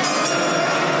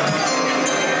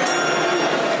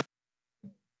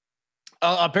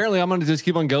 Apparently, I'm going to just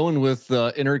keep on going with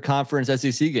interconference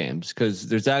SEC games because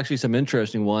there's actually some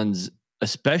interesting ones,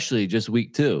 especially just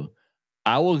week 2.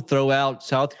 I will throw out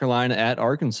South Carolina at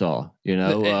Arkansas.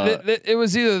 It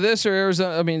was either this or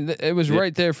Arizona. I mean, it was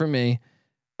right there for me.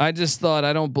 I just thought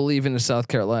I don't believe in the South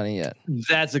Carolina yet.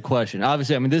 That's the question.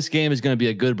 Obviously, I mean, this game is going to be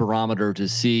a good barometer to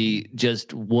see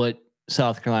just what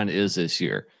South Carolina is this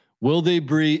year. Will they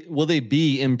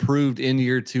be improved in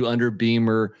year 2 under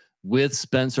Beamer with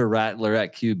Spencer Rattler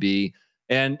at QB?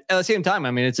 And at the same time,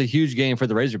 I mean, it's a huge game for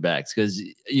the Razorbacks because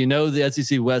the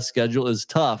SEC West schedule is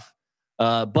tough.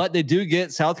 But they do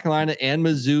get South Carolina and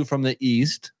Mizzou from the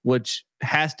East, which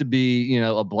has to be,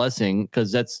 a blessing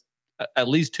because that's at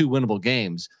least 2 winnable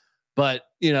games. But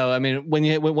I mean, when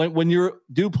you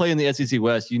do play in the SEC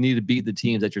West, you need to beat the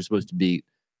teams that you're supposed to beat.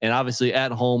 And obviously,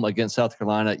 at home against South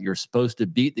Carolina, you're supposed to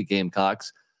beat the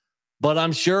Gamecocks. But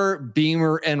I'm sure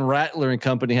Beamer and Rattler and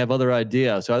company have other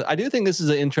ideas. So I do think this is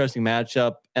an interesting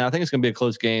matchup, and I think it's going to be a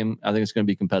close game. I think it's going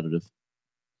to be competitive.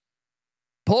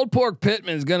 Pulled pork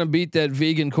Pittman is gonna beat that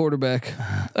vegan quarterback.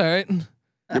 All right,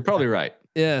 you're probably right.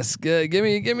 Yes, give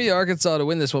me Arkansas to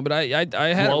win this one, but I had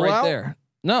it right there.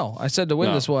 No, I said to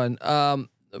win this one.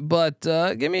 But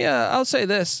give me I'll say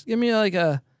this. Give me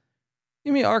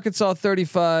Arkansas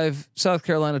 35, South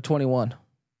Carolina 21.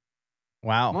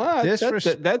 Wow,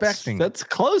 disrespecting. That's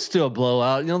close to a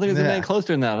blowout. You don't think it's anything closer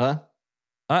than that, huh?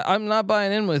 I'm not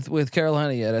buying in with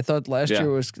Carolina yet. I thought last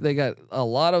year they got a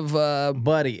lot of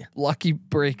lucky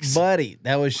breaks.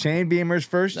 That was Shane Beamer's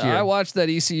first year. I watched that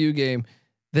ECU game.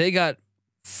 They got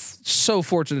so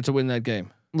fortunate to win that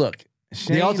game. Look,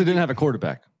 they also didn't have a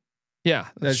quarterback. Yeah,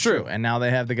 that's true. And now they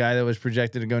have the guy that was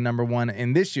projected to go number 1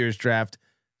 in this year's draft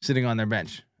sitting on their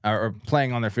bench or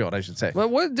playing on their field, I should say. But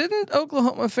what didn't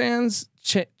Oklahoma fans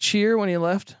cheer when he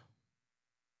left?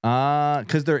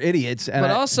 Because they're idiots. And but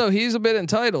also he's a bit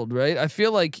entitled, right? I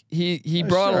feel like he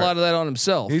brought a lot of that on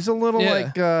himself. He's a little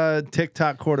like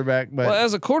TikTok quarterback, but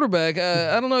as a quarterback,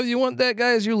 I don't know if you want that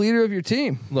guy as your leader of your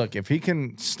team. Look, if he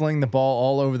can sling the ball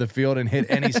all over the field and hit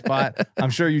any spot, I'm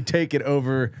sure you take it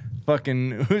over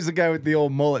fucking who's the guy with the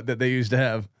old mullet that they used to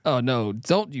have. Oh no!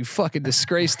 Don't you fucking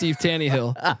disgrace Steve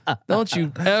Tannehill. Don't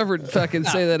you ever fucking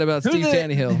say that about Steve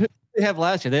Tannehill. They have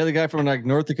last year. They had the guy from like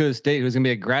North Dakota State who's gonna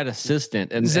be a grad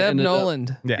assistant, and Zeb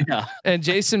Noland, and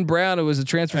Jason Brown, who was a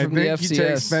transfer from the FCS. You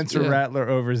take Spencer Rattler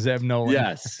over Zeb Noland.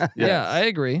 Yes. Yeah, I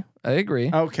agree.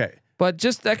 Okay, but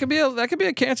just that could be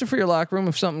a cancer for your locker room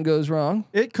if something goes wrong.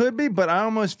 It could be, but I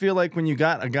almost feel like when you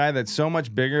got a guy that's so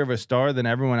much bigger of a star than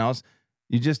everyone else,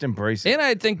 you just embrace it. And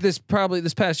I think this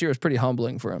past year was pretty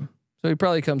humbling for him. So he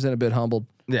probably comes in a bit humbled.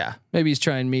 Yeah, maybe he's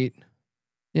trying meat.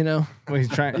 You know, well, he's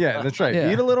trying. Yeah, that's right.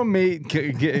 Yeah. Eat a little meat.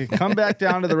 Come back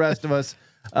down to the rest of us.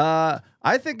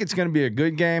 I think it's going to be a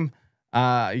good game.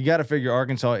 You got to figure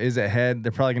Arkansas is ahead.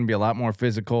 They're probably going to be a lot more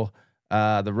physical.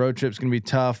 The road trip's going to be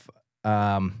tough.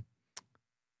 I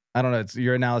don't know.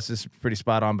 Your analysis is pretty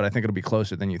spot on, but I think it'll be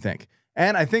closer than you think.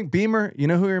 And I think Beamer. You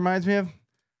know who he reminds me of?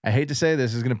 I hate to say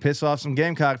this is going to piss off some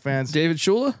Gamecock fans. David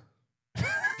Shula.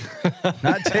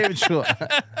 Not David Shula.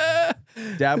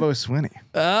 Dabo Swinney.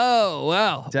 Oh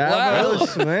wow, Dabo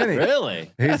Swinney.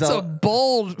 Really? That's a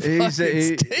bold. He is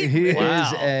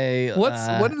a.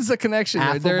 What is the connection?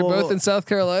 Affable, they're both in South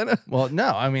Carolina. Well, no,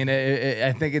 I mean,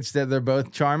 I think it's that they're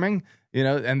both charming, you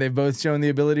know, and they've both shown the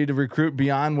ability to recruit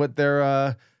beyond what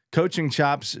their coaching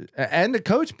chops and to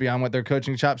coach beyond what their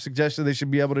coaching chops suggested they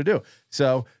should be able to do.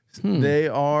 So. They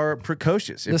are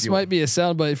precocious. This might be a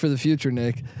soundbite for the future,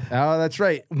 Nick. Oh, that's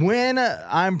right. When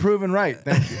I'm proven right.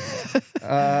 Thank you.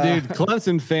 Dude,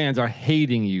 Clemson fans are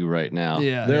hating you right now.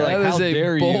 Yeah, they're like, how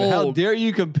dare you? How dare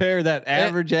you compare that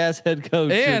average ass head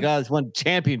coach to a guy that's won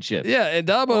championships? Yeah, and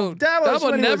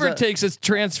Dabo never takes his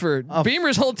transfer.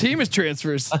 Beamer's whole team is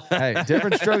transfers. Hey,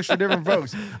 different strokes for different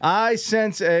folks. I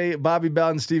sense a Bobby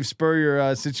Bowden, Steve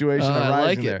Spurrier situation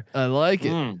arising there. I like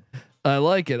it. I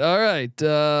like it. All right,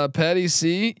 Patty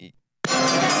C.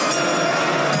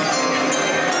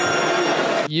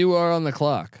 You are on the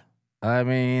clock. I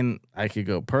mean, I could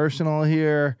go personal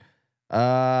here.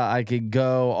 I could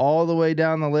go all the way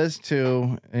down the list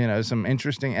to, you know, some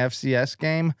interesting FCS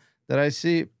game that I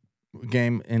see,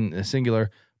 game in the singular.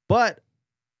 But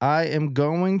I am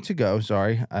going to go.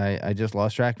 Sorry, I just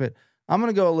lost track of it. I'm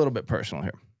going to go a little bit personal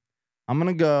here. I'm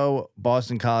going to go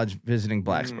Boston College visiting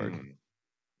Blacksburg.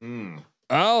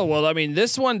 Oh, well, I mean,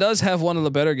 this one does have one of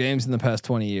the better games in the past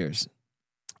 20 years.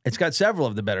 It's got several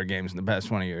of the better games in the past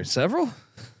 20 years. Several?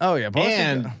 Oh yeah,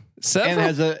 Boston.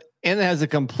 And it has a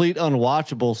complete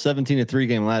unwatchable 17-3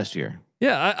 game last year.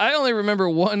 Yeah, I only remember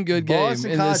one good game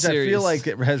Boston in College, this series. I feel like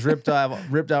it has ripped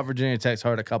out Virginia Tech's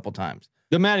heart a couple times.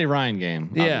 The Matty Ryan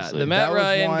game. Yeah, obviously. the Matt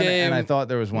Ryan game. And I thought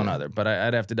there was one other, but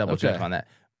I'd have to double check on that.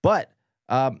 But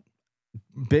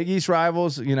Big East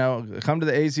rivals, you know, come to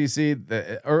the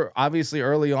ACC. Obviously,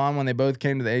 early on when they both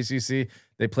came to the ACC,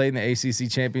 they played in the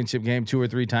ACC championship game 2 or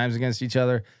 3 times against each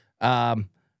other.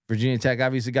 Virginia Tech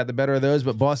obviously got the better of those,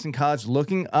 but Boston College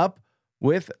looking up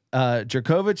with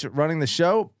Jerkovich running the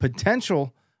show.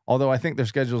 Potential, although I think their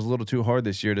schedule is a little too hard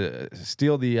this year to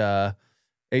steal the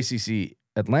ACC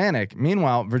Atlantic.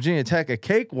 Meanwhile, Virginia Tech, a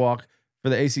cakewalk for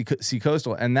the ACC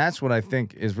Coastal, and that's what I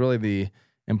think is really the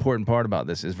important part about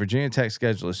this is Virginia Tech's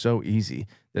schedule is so easy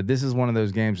that this is one of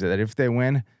those games that if they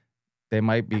win, they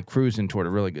might be cruising toward a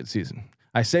really good season.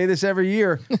 I say this every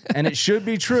year, and it should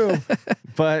be true,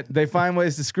 but they find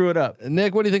ways to screw it up.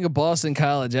 Nick, what do you think of Boston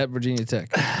College at Virginia Tech?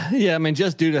 Yeah, I mean,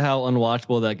 just due to how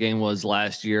unwatchable that game was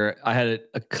last year, I had it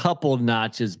a couple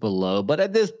notches below. But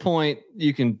at this point,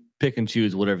 you can pick and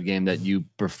choose whatever game that you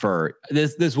prefer.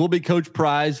 This will be Coach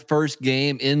Pry's first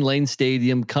game in Lane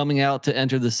Stadium, coming out to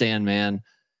enter the Sandman.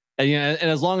 And, you know, and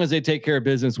as long as they take care of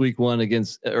business week 1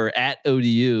 against or at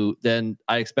ODU, then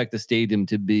I expect the stadium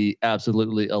to be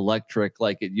absolutely electric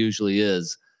like it usually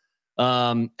is.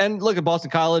 And look at Boston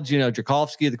College, you know,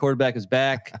 Jerkovsky, the quarterback, is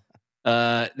back.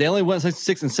 They only went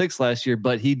 6-6 last year,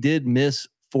 but he did miss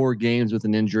 4 games with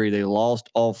an injury. They lost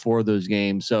all 4 of those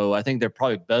games. So I think they're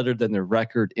probably better than their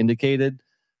record indicated.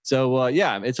 So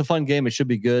yeah, it's a fun game. It should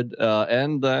be good.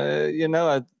 You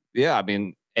know, I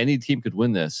mean, any team could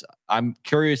win this. I'm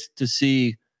curious to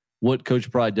see what Coach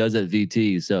Pry does at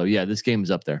VT. So yeah, this game is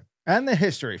up there. And the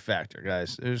history factor,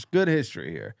 guys. There's good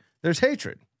history here. There's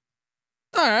hatred.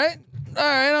 All right,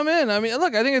 I'm in. I mean,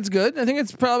 look, I think it's good. I think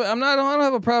it's probably. I don't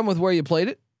have a problem with where you played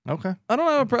it. Okay. I don't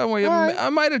have a problem where you. Right. I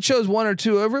might have chose 1 or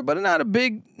 2 over it, but not a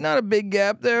big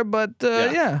gap there. But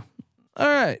yeah. All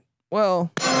right.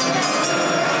 Well.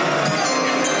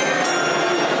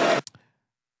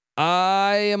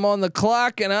 am on the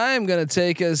clock, and I am going to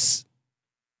take us.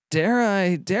 Dare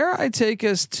I take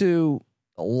us to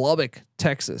Lubbock,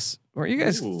 Texas, where you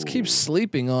guys keep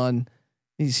sleeping on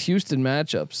these Houston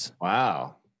matchups.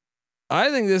 Wow. I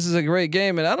think this is a great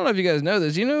game, and I don't know if you guys know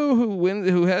this. You know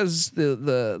who has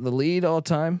the lead all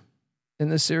time in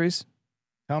this series?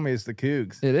 Tell me it's the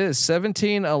Cougs. It is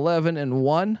 17, 11, and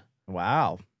 1.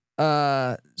 Wow.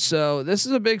 So this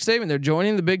is a big statement. They're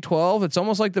joining the Big 12. It's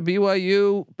almost like the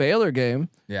BYU Baylor game.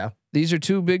 Yeah. These are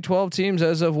two Big 12 teams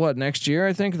as of next year,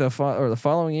 I think the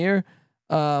following year.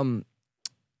 Holgorsen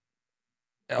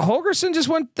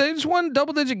they just won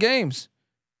double-digit games.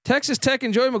 Texas Tech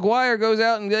and Joey McGuire goes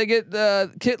out and they get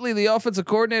Kitley, the offensive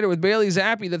coordinator, with Bailey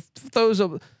Zappi that throws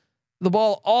the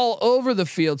ball all over the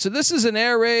field. So this is an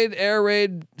air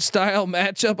raid style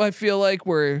matchup. I feel like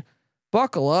we're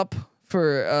buckle up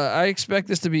for. I expect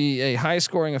this to be a high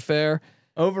scoring affair.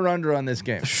 Over under on this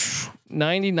game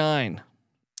 99.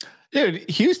 Dude,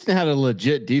 Houston had a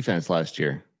legit defense last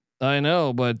year. I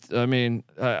know, but I mean,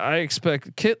 I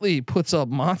expect Kitley puts up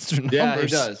monster numbers. Yeah, he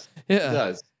does. Yeah, he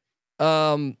does.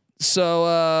 I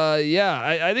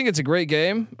think it's a great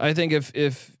game. I think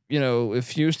if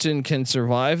Houston can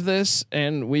survive this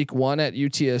and week 1 at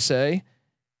UTSA,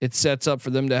 it sets up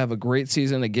for them to have a great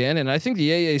season again. And I think the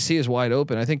AAC is wide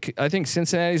open. I think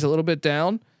Cincinnati's a little bit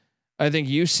down. I think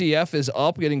UCF is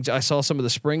up. I saw some of the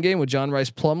spring game with John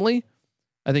Rice Plumlee.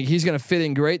 I think he's going to fit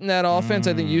in great in that offense.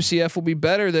 I think UCF will be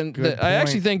better than. I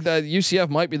actually think that UCF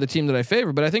might be the team that I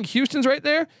favor, but I think Houston's right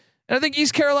there. And I think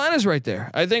East Carolina's right there.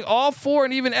 I think all 4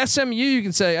 and even SMU, you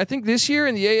can say, I think this year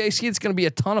in the AAC, it's going to be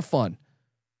a ton of fun.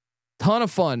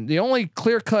 The only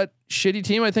clear-cut shitty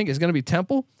team I think is going to be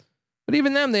Temple, but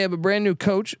even them, they have a brand new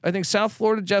coach. I think South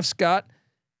Florida, Jeff Scott,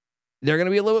 they're going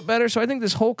to be a little bit better. So I think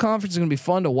this whole conference is going to be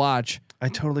fun to watch. I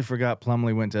totally forgot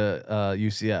Plumlee went to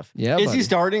UCF. Yeah. Is he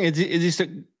starting? Is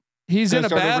he He's in a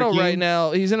battle right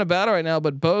now.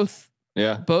 But both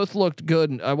looked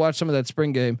good. I watched some of that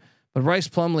spring game. But Rice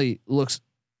Plumlee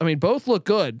both look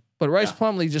good, but Rice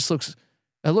Plumlee just looks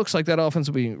like that offense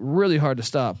will be really hard to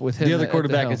stop with him. The other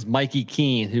quarterback is Mikey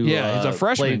Keene, who he's a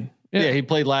freshman. He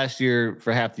played last year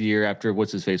for half the year after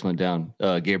what's his face went down,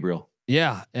 Gabriel.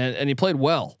 Yeah, and he played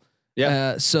well.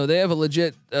 Yeah. So they have a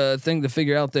legit thing to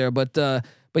figure out there. But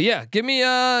yeah, give me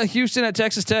Houston at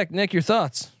Texas Tech. Nick, your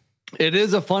thoughts? It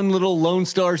is a fun little Lone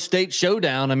Star State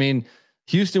showdown. I mean,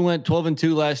 Houston went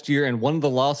 12-2 last year, and one of the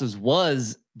losses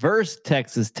was versus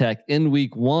Texas Tech in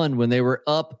week 1 when they were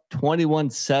up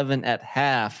 21-7 at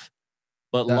half,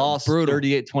 but lost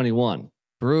 38-21.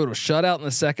 Brutal shutout in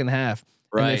the second half.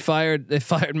 Right. And they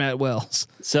fired Matt Wells.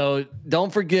 So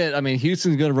don't forget, I mean,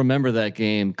 Houston's going to remember that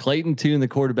game. Clayton Tune, the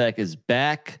quarterback, is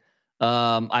back.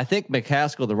 I think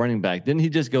McCaskill, the running back, didn't he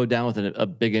just go down with a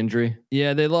big injury?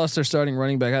 Yeah, they lost their starting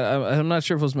running back. I'm not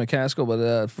sure if it was McCaskill,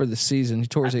 but for the season, he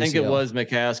tore his ACL. I think it was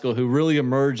McCaskill, who really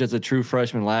emerged as a true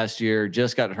freshman last year,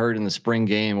 just got hurt in the spring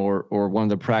game or one of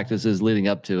the practices leading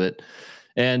up to it.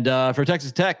 And for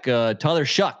Texas Tech, Tyler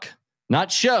Shuck,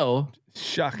 not Show,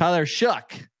 Tyler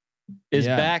Shuck is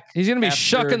back. He's going to be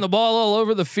shucking the ball all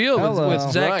over the field with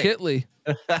Zach Kitley.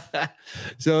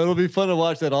 So it'll be fun to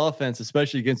watch that offense,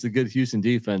 especially against a good Houston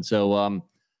defense. So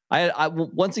I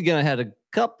once again, I had a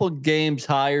couple games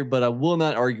higher, but I will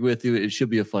not argue with you. It should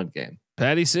be a fun game.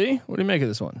 Patty C, what do you make of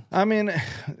this one? I mean,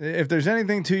 if there's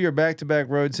anything to your back-to-back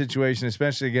road situation,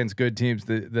 especially against good teams,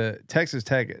 the Texas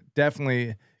Tech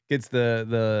definitely gets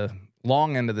the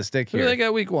long end of the stick here. Who do they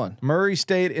got week 1? Murray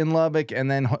State in Lubbock, and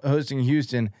then hosting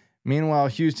Houston. Meanwhile,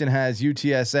 Houston has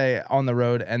UTSA on the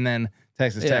road, and then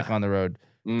Texas Tech on the road.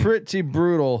 Pretty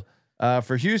brutal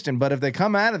for Houston, but if they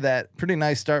come out of that, pretty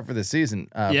nice start for the season.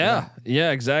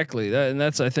 Exactly.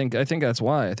 I think that's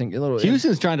why. I think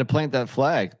Houston's trying to plant that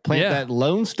flag, that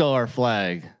Lone Star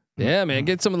flag. Yeah, man,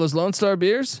 get some of those Lone Star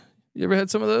beers. You ever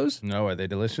had some of those? No, are they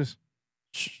delicious?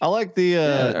 I like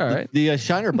the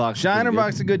Shiner Box. Shiner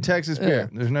Box is a good Texas beer.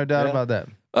 There's no doubt about that.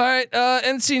 All right,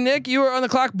 NC Nick, you are on the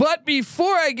clock. But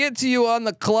before I get to you on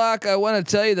the clock, I want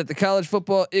to tell you that the college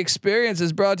football experience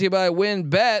is brought to you by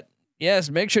WinBet. Yes,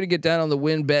 make sure to get down on the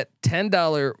WinBet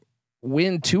 $10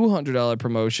 win $200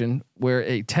 promotion, where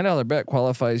a $10 bet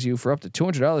qualifies you for up to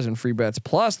 $200 in free bets.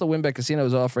 Plus, the WinBet Casino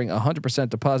is offering 100%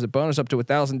 deposit bonus up to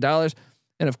 $1,000.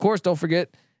 And of course, don't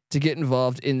forget to get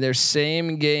involved in their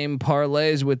same game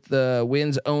parlays with the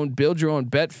Win's own build your own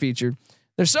bet feature.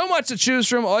 There's so much to choose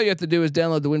from. All you have to do is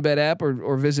download the WinBet app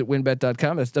or visit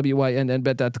winbet.com. That's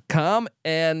WYNNBet.com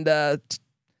and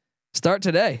start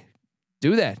today.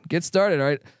 Do that. Get started. All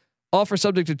right. Offer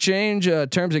subject to change.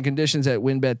 Terms and conditions at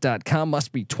winbet.com.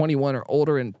 Must be 21 or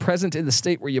older and present in the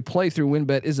state where you play through.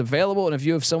 WinBet is available. And if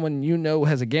you have someone you know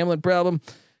has a gambling problem,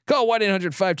 call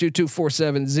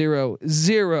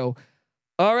 1-800-522-4700.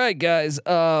 All right, guys.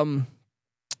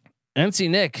 NC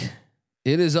Nick,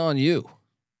 it is on you.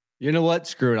 You know what?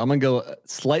 Screw it. I'm going to go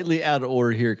slightly out of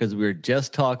order here because we were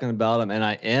just talking about them, and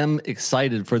I am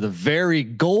excited for the very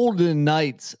golden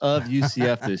Knights of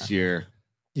UCF this year.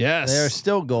 Yes, they're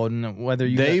still golden, whether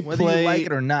you like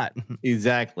it or not.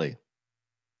 Exactly.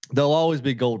 They'll always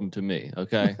be golden to me.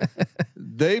 Okay.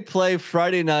 They play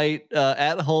Friday night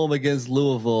at home against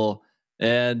Louisville.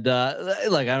 And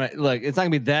it's not gonna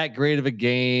be that great of a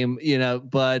game,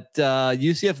 but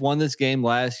UCF won this game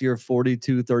last year,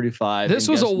 42-35. This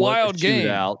was a wild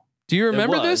game. Do you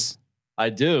remember this? I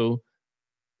do.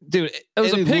 Dude, it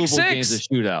was a pick Louisville game's a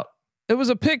shootout. It was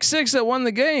a pick six that won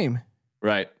the game.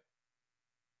 Right.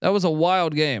 That was a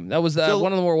wild game. That was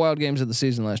one of the more wild games of the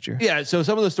season last year. Yeah. So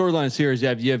some of the storylines here is you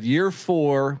have year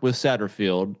 4 with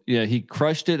Satterfield. He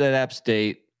crushed it at App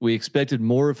State. We expected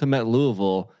more of him at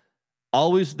Louisville.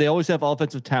 They always have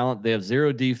offensive talent. They have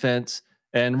zero defense.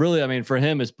 And really, I mean, for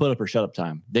him, it's put up or shut up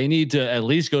time. They need to at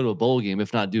least go to a bowl game,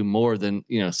 if not do more than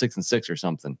 6-6 or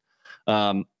something.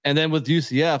 And then with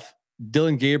UCF,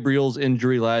 Dylan Gabriel's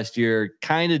injury last year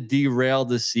kind of derailed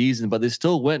the season, but they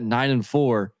still went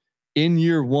 9-4 in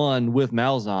year 1 with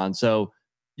Malzahn. So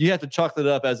you have to chalk that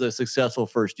up as a successful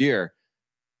first year.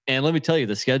 And let me tell you,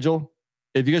 the schedule,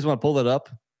 if you guys want to pull that up,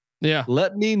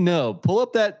 let me know. Pull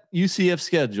up that UCF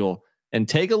schedule and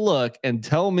take a look and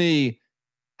tell me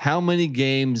how many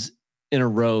games in a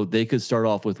row they could start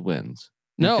off with wins.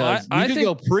 Because I could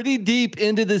go pretty deep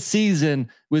into the season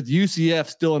with UCF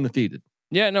still undefeated.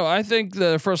 Yeah, no, I think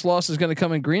the first loss is going to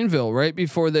come in Greenville right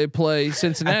before they play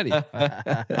Cincinnati.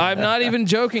 I'm not even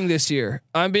joking this year.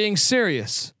 I'm being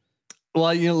serious.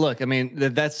 Well, look, I mean,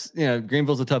 that's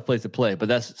Greenville's a tough place to play, but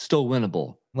that's still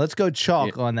winnable. Let's go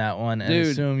chalk on that one and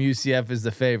assume UCF is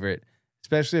the favorite,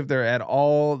 especially if they're at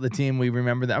all the team we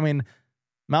remember. That I mean,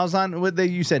 Malzahn,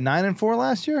 you said 9-4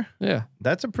 last year? Yeah,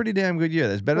 that's a pretty damn good year.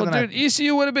 That's better than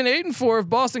ECU would have been 8-4 if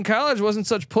Boston College wasn't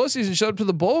such pussies and showed up to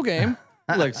the bowl game.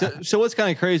 Look, so what's kind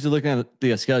of crazy looking at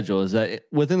the schedule is that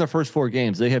within the first 4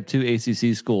 games, they have 2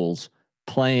 ACC schools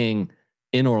playing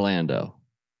in Orlando.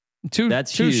 Two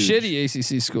shitty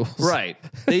ACC schools, right?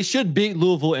 They should beat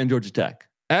Louisville and Georgia Tech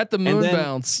at the moon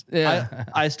bounce. Yeah,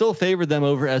 I still favor them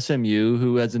over SMU,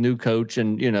 who has a new coach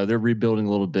and they're rebuilding a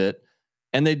little bit,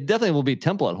 and they definitely will beat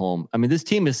Temple at home. I mean, this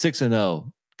team is 6-0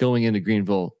 going into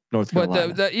Greenville, North Carolina.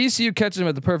 But the ECU catches them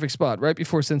at the perfect spot, right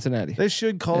before Cincinnati. They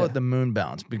should call it the moon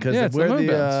bounce because it's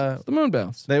the moon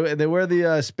bounce. They wear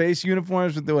the space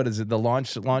uniforms with the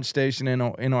launch station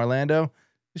in Orlando.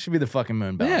 It should be the fucking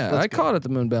moon bounce. Yeah, I called it the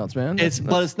moon bounce, man.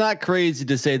 But it's not crazy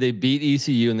to say they beat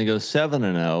ECU and they go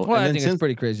 7-0. Well, I think it's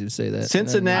pretty crazy to say that.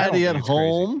 Cincinnati at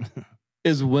home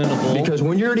is winnable because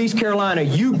when you're at East Carolina,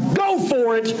 you go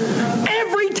for it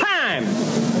every time.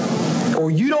 Or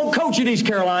you don't coach at East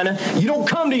Carolina, you don't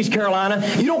come to East Carolina,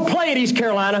 you don't play at East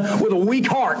Carolina with a weak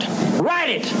heart. Write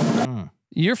it.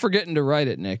 You're forgetting to write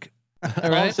it, Nick.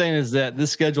 All I'm saying is that this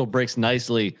schedule breaks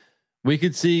nicely. We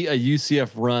could see a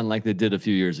UCF run like they did a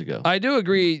few years ago. I do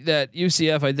agree that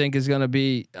UCF, I think, is going to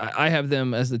be. I have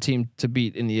them as the team to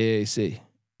beat in the AAC.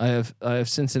 I have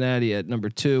Cincinnati at number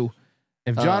 2.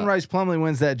 If John Rice Plumlee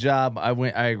wins that job, I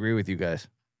agree with you guys.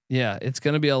 Yeah, it's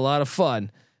going to be a lot of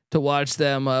fun to watch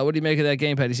them. What do you make of that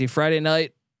game, Pat? You see Friday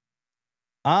night?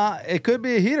 It could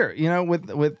be a heater. With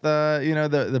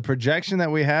the projection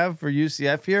that we have for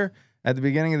UCF here at the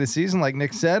beginning of the season, like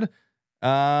Nick said.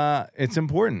 It's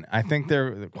important. I think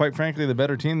they're quite frankly the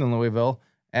better team than Louisville,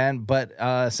 but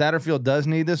Satterfield does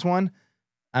need this one.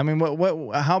 I mean,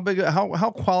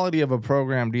 how quality of a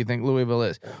program do you think Louisville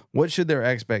is? What should their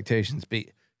expectations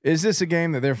be? Is this a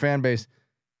game that their fan base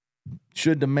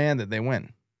should demand that they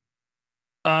win?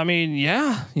 I mean,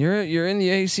 yeah, you're in the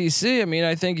ACC. I mean,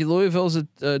 I think Louisville's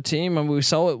a team, and we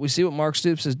see what Mark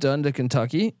Stoops has done to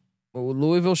Kentucky.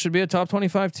 Louisville should be a top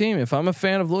 25 team. If I'm a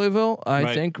fan of Louisville,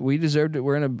 I think we deserved it.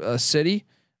 We're in a city,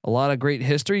 a lot of great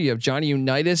history. You have Johnny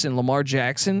Unitas and Lamar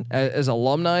Jackson as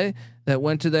alumni that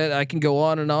went to that. I can go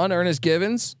on and on. Ernest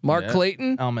Givens, Mark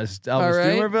Clayton, Elvis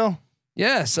Dumerville.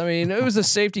 Yes, I mean it was a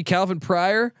safety, Calvin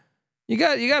Pryor. You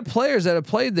got players that have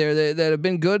played there that have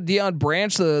been good. Deion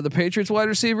Branch, the Patriots wide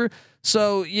receiver.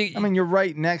 So you're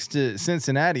right next to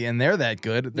Cincinnati, and they're that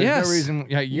good. There's no reason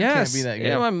you can't be that good.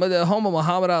 Yeah, the home of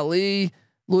Muhammad Ali,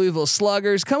 Louisville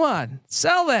Sluggers. Come on,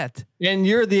 sell that. And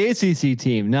you're the ACC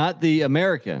team, not the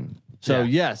American. So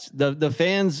yes, the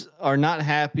fans are not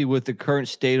happy with the current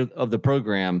state of the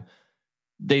program.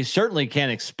 they certainly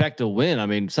can't expect a win. I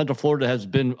mean, Central Florida has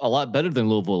been a lot better than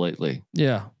Louisville lately.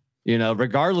 Yeah.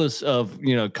 Regardless of,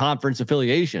 conference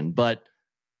affiliation. But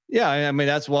yeah, I mean,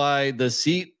 that's why the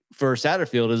seat for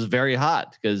Satterfield is very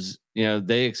hot because,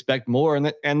 they expect more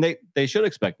and they should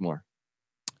expect more.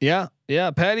 Yeah.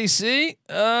 Yeah. Patty C,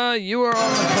 you are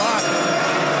on the clock.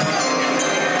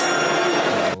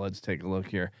 Let's take a look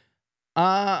here.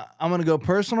 I'm going to go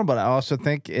personal, but I also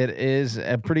think it is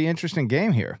a pretty interesting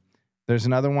game here. There's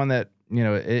another one that,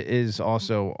 it is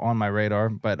also on my radar,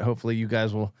 but hopefully you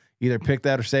guys will either pick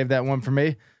that or save that one for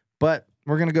me. But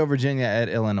we're going to go Virginia at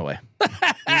Illinois.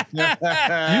 You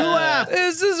laugh.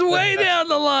 This is way down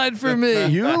the line for me.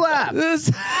 You laugh.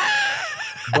 This.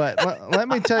 But let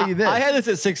me tell you this. I had this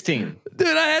at 16. Dude,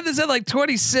 I had this at like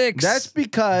 26. That's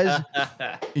because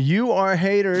you are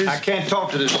haters. I can't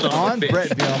talk to this son on of a bitch. Brett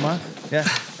Bielema. Yeah,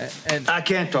 and I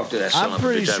can't talk to that son I'm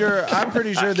pretty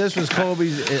sure this was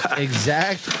Colby's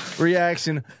exact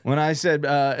reaction when I said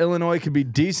Illinois could be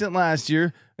decent last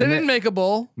year. They didn't make a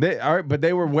bowl. They are, but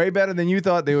they were way better than you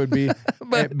thought they would be.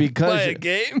 because by a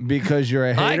game? Because you're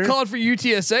a hater. I called for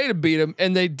UTSA to beat them,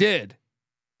 and they did.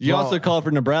 You also called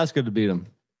for Nebraska to beat them.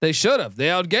 They should have. They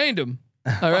outgained them.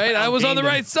 All right, I was on the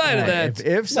right side of that.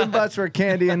 If some butts were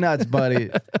candy and nuts,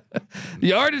 buddy.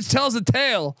 Yardage tells a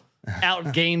tale.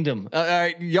 Outgained them. All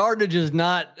right, yardage is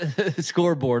not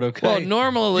scoreboard. Okay. Well,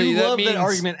 normally you that love means that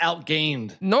argument.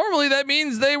 Outgained. Normally that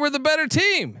means they were the better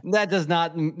team. That does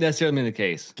not necessarily mean the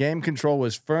case. Game control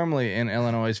was firmly in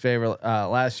Illinois' favor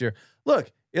last year.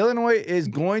 Look, Illinois is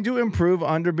going to improve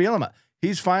under Bielema.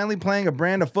 He's finally playing a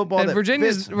brand of football. And that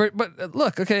Virginia's, fits. but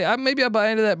look, okay, maybe I'll buy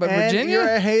into that. But And Virginia, you're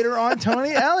a hater on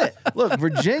Tony Elliott. Look,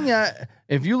 Virginia,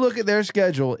 if you look at their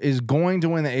schedule, is going to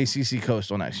win the ACC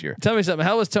Coastal next year. Tell me something.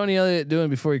 How was Tony Elliott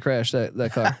doing before he crashed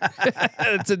that car?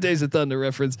 It's a Days of Thunder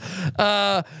reference.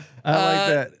 I like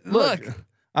that. Look,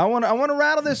 I want to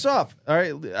rattle this off. All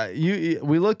right,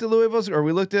 we looked at Louisville's or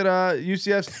we looked at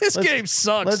UCF's. This game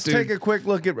sucks. Let's dude. take a quick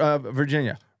look at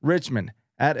Virginia, Richmond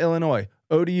at Illinois,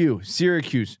 ODU,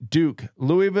 Syracuse, Duke,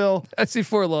 Louisville. I see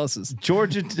 4 losses.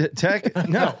 Georgia Tech.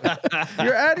 No,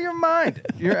 you're out of your mind.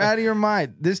 You're out of your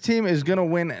mind. This team is going to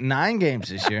win 9 games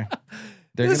this year.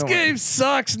 This game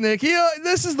sucks, Nick.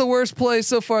 This is the worst play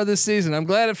so far this season. I'm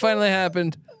glad it finally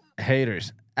happened.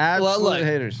 Haters, absolute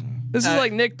haters. This is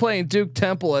like Nick playing Duke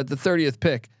Temple at the 30th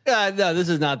pick. No, this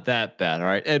is not that bad. All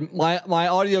right, and my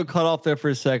audio cut off there for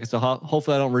a second, so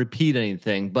hopefully I don't repeat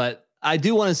anything. But I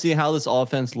do want to see how this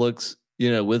offense looks.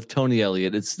 With Tony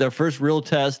Elliott, it's their first real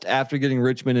test after getting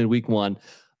Richmond in week 1.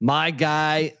 My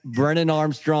guy, Brennan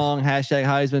Armstrong, hashtag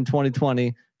Heisman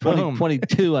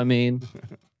 2022. I mean,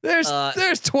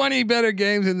 there's 20 better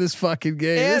games in this fucking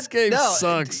game. This game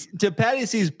sucks. To Patty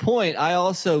C's point, I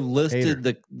also listed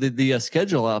the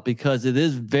schedule out because it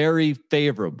is very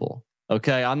favorable.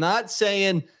 Okay. I'm not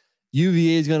saying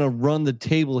UVA is going to run the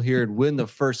table here and win the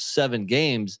first 7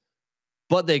 games,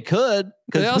 but they could.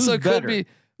 They also could be.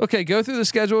 Okay, go through the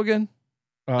schedule again.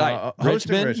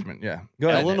 Richmond, yeah. Go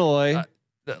ahead. Illinois,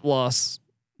 loss.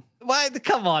 Why?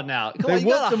 Come on now. Come on, you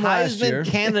got a Heisman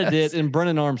candidate in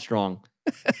Brennan Armstrong.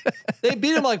 They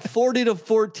beat him like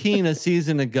 40-14 a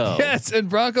season ago. Yes, and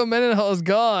Bronco Mendenhall is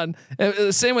gone. And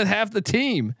the same with half the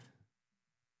team.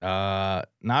 Not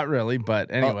really,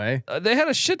 but anyway, they had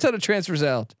a shit ton of transfers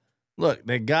out. Look,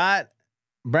 they got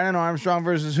Brennan Armstrong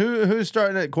versus who's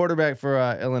starting at quarterback for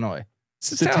Illinois.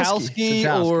 Satowski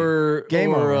or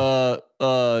DeVito,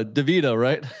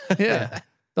 right? Yeah.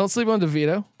 Don't sleep on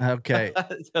DeVito. Okay.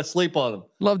 Sleep on him.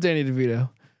 Love Danny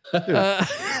DeVito.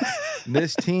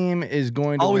 This team is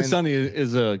going to Always win. Sunny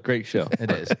is a great show. It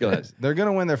is. Go ahead. They're going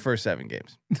to win their first 7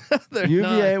 games. They're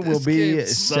UVA not. will This be game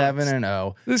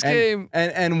 7-0. This and, game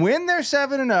and when they're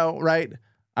 7-0, right?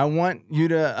 I want you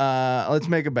to let's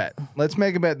make a bet. Let's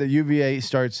make a bet that UVA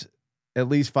starts at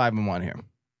least 5-1 here.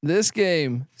 This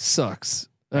game sucks.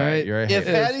 All right. If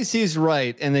Patty C's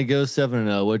right and they go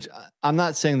 7-0, which I'm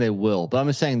not saying they will, but I'm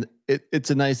just saying it's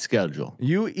a nice schedule.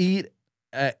 You eat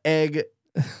an egg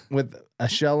with a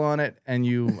shell on it, and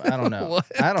I don't know.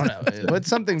 I don't know. It's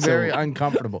something very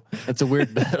uncomfortable. That's a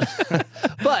weird bet.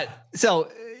 But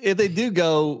so if they do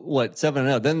go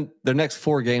 7-0, then their next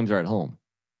 4 games are at home.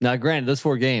 Now, granted, those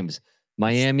 4 games: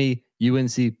 Miami,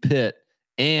 UNC, Pitt,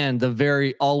 and the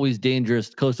very always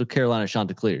dangerous Coastal Carolina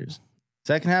Chanticleers.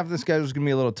 Second half of the schedule is going to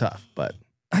be a little tough, but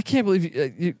I can't believe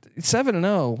you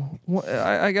 7-0.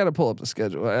 I got to pull up the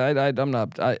schedule. I'm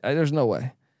not. There's no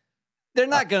way. They're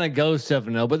not going to go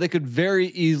 7-0, but they could very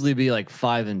easily be like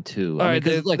 5-2. All right,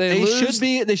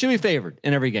 they should be favored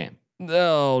in every game.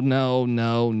 No.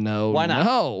 Why not?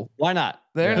 No. Why not?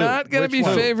 They're not going to be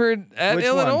favored at Which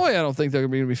Illinois. one? I don't think they're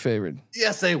going to be favored.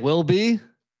 Yes, they will be.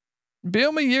 Beat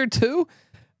them a year 2.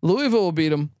 Louisville will beat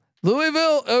them.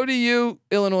 Louisville, ODU,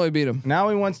 Illinois beat them. Now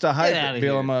he wants to hype outta it,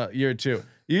 Bielema year 2.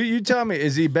 You tell me,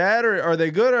 is he bad or are they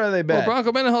good or are they Well, bad?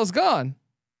 Bronco Mendenhall's gone.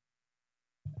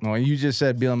 No, you just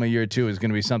said Bielema year 2 is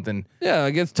going to be something. Yeah,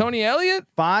 against Tony Elliott.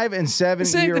 5-7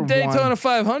 This ain't year the Daytona 1.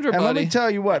 500, And let buddy. me tell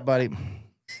you what, buddy.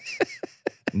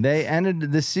 They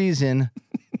ended the season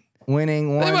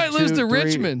winning They might lose to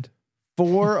Richmond.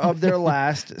 4 of their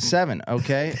last 7.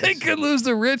 Okay, They could lose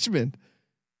to Richmond.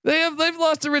 They've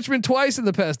lost to Richmond twice in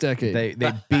the past decade.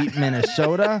 They beat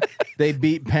Minnesota. They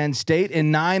beat Penn State in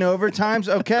 9 overtimes.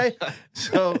 Okay,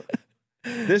 so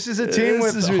this is a team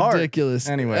this with is heart. ridiculous.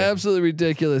 Anyway, absolutely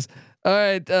ridiculous. All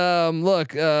right,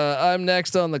 look, I'm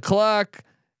next on the clock,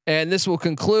 and this will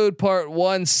conclude part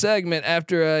 1 segment.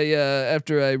 After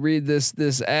I read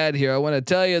this ad here, I want to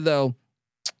tell you though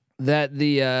that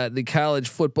the college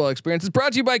football experience is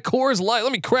brought to you by Coors Light.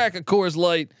 Let me crack a Coors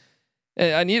Light.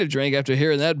 I need a drink after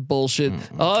hearing that bullshit.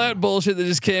 All that bullshit that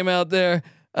just came out there.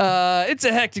 It's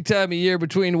a hectic time of year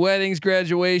between weddings,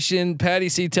 graduation, Patty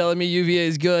C telling me UVA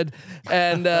is good,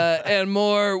 and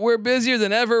more. We're busier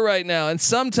than ever right now, and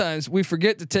sometimes we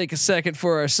forget to take a second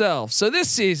for ourselves. So this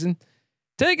season,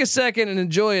 take a second and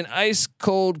enjoy an ice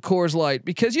cold Coors Light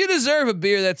because you deserve a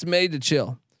beer that's made to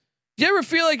chill. Do you ever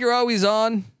feel like you're always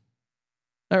on?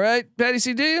 All right, Patty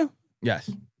C, do you? yes,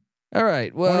 All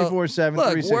right. Well, 24/7,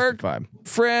 look, 365.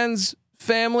 friends,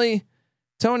 family,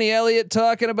 Tony Elliott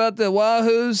talking about the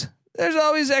Wahoos. There's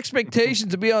always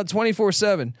expectations to be on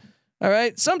 24/7. All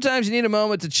right. Sometimes you need a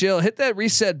moment to chill. Hit that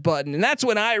reset button, and that's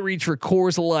when I reach for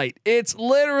Coors Light. It's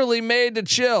literally made to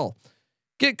chill.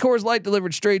 Get Coors Light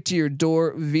delivered straight to your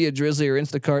door via Drizzly or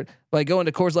Instacart by going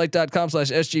to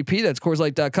CoorsLight.com/SGP. That's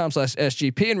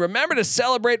CoorsLight.com/SGP. And remember to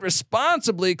celebrate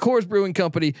responsibly. Coors Brewing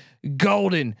Company,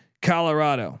 Golden,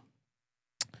 Colorado.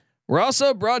 We're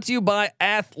also brought to you by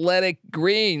Athletic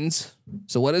Greens.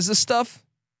 So what is this stuff?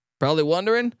 Probably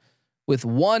wondering. With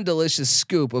one delicious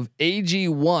scoop of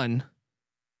AG1,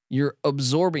 you're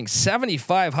absorbing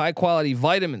 75 high quality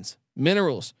vitamins,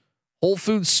 minerals, whole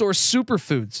food source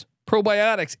superfoods,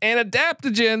 probiotics, and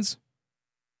adaptogens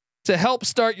to help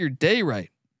start your day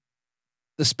right.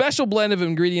 The special blend of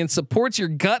ingredients supports your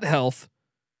gut health,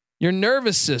 your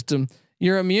nervous system,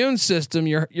 your immune system,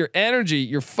 your energy,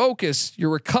 your focus, your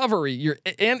recovery,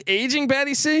 and aging,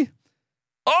 Patty C.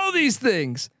 All these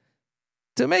things.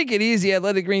 To make it easy,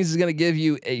 Athletic Greens is going to give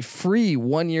you a free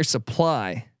 1-year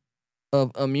supply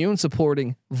of immune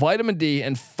supporting vitamin D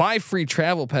and 5 free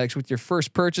travel packs with your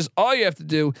first purchase. All you have to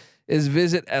do is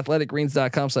visit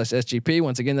athleticgreens.com/SGP.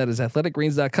 Once again, that is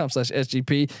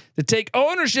athleticgreens.com/SGP to take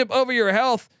ownership over your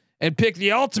health and pick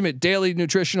the ultimate daily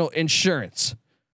nutritional insurance.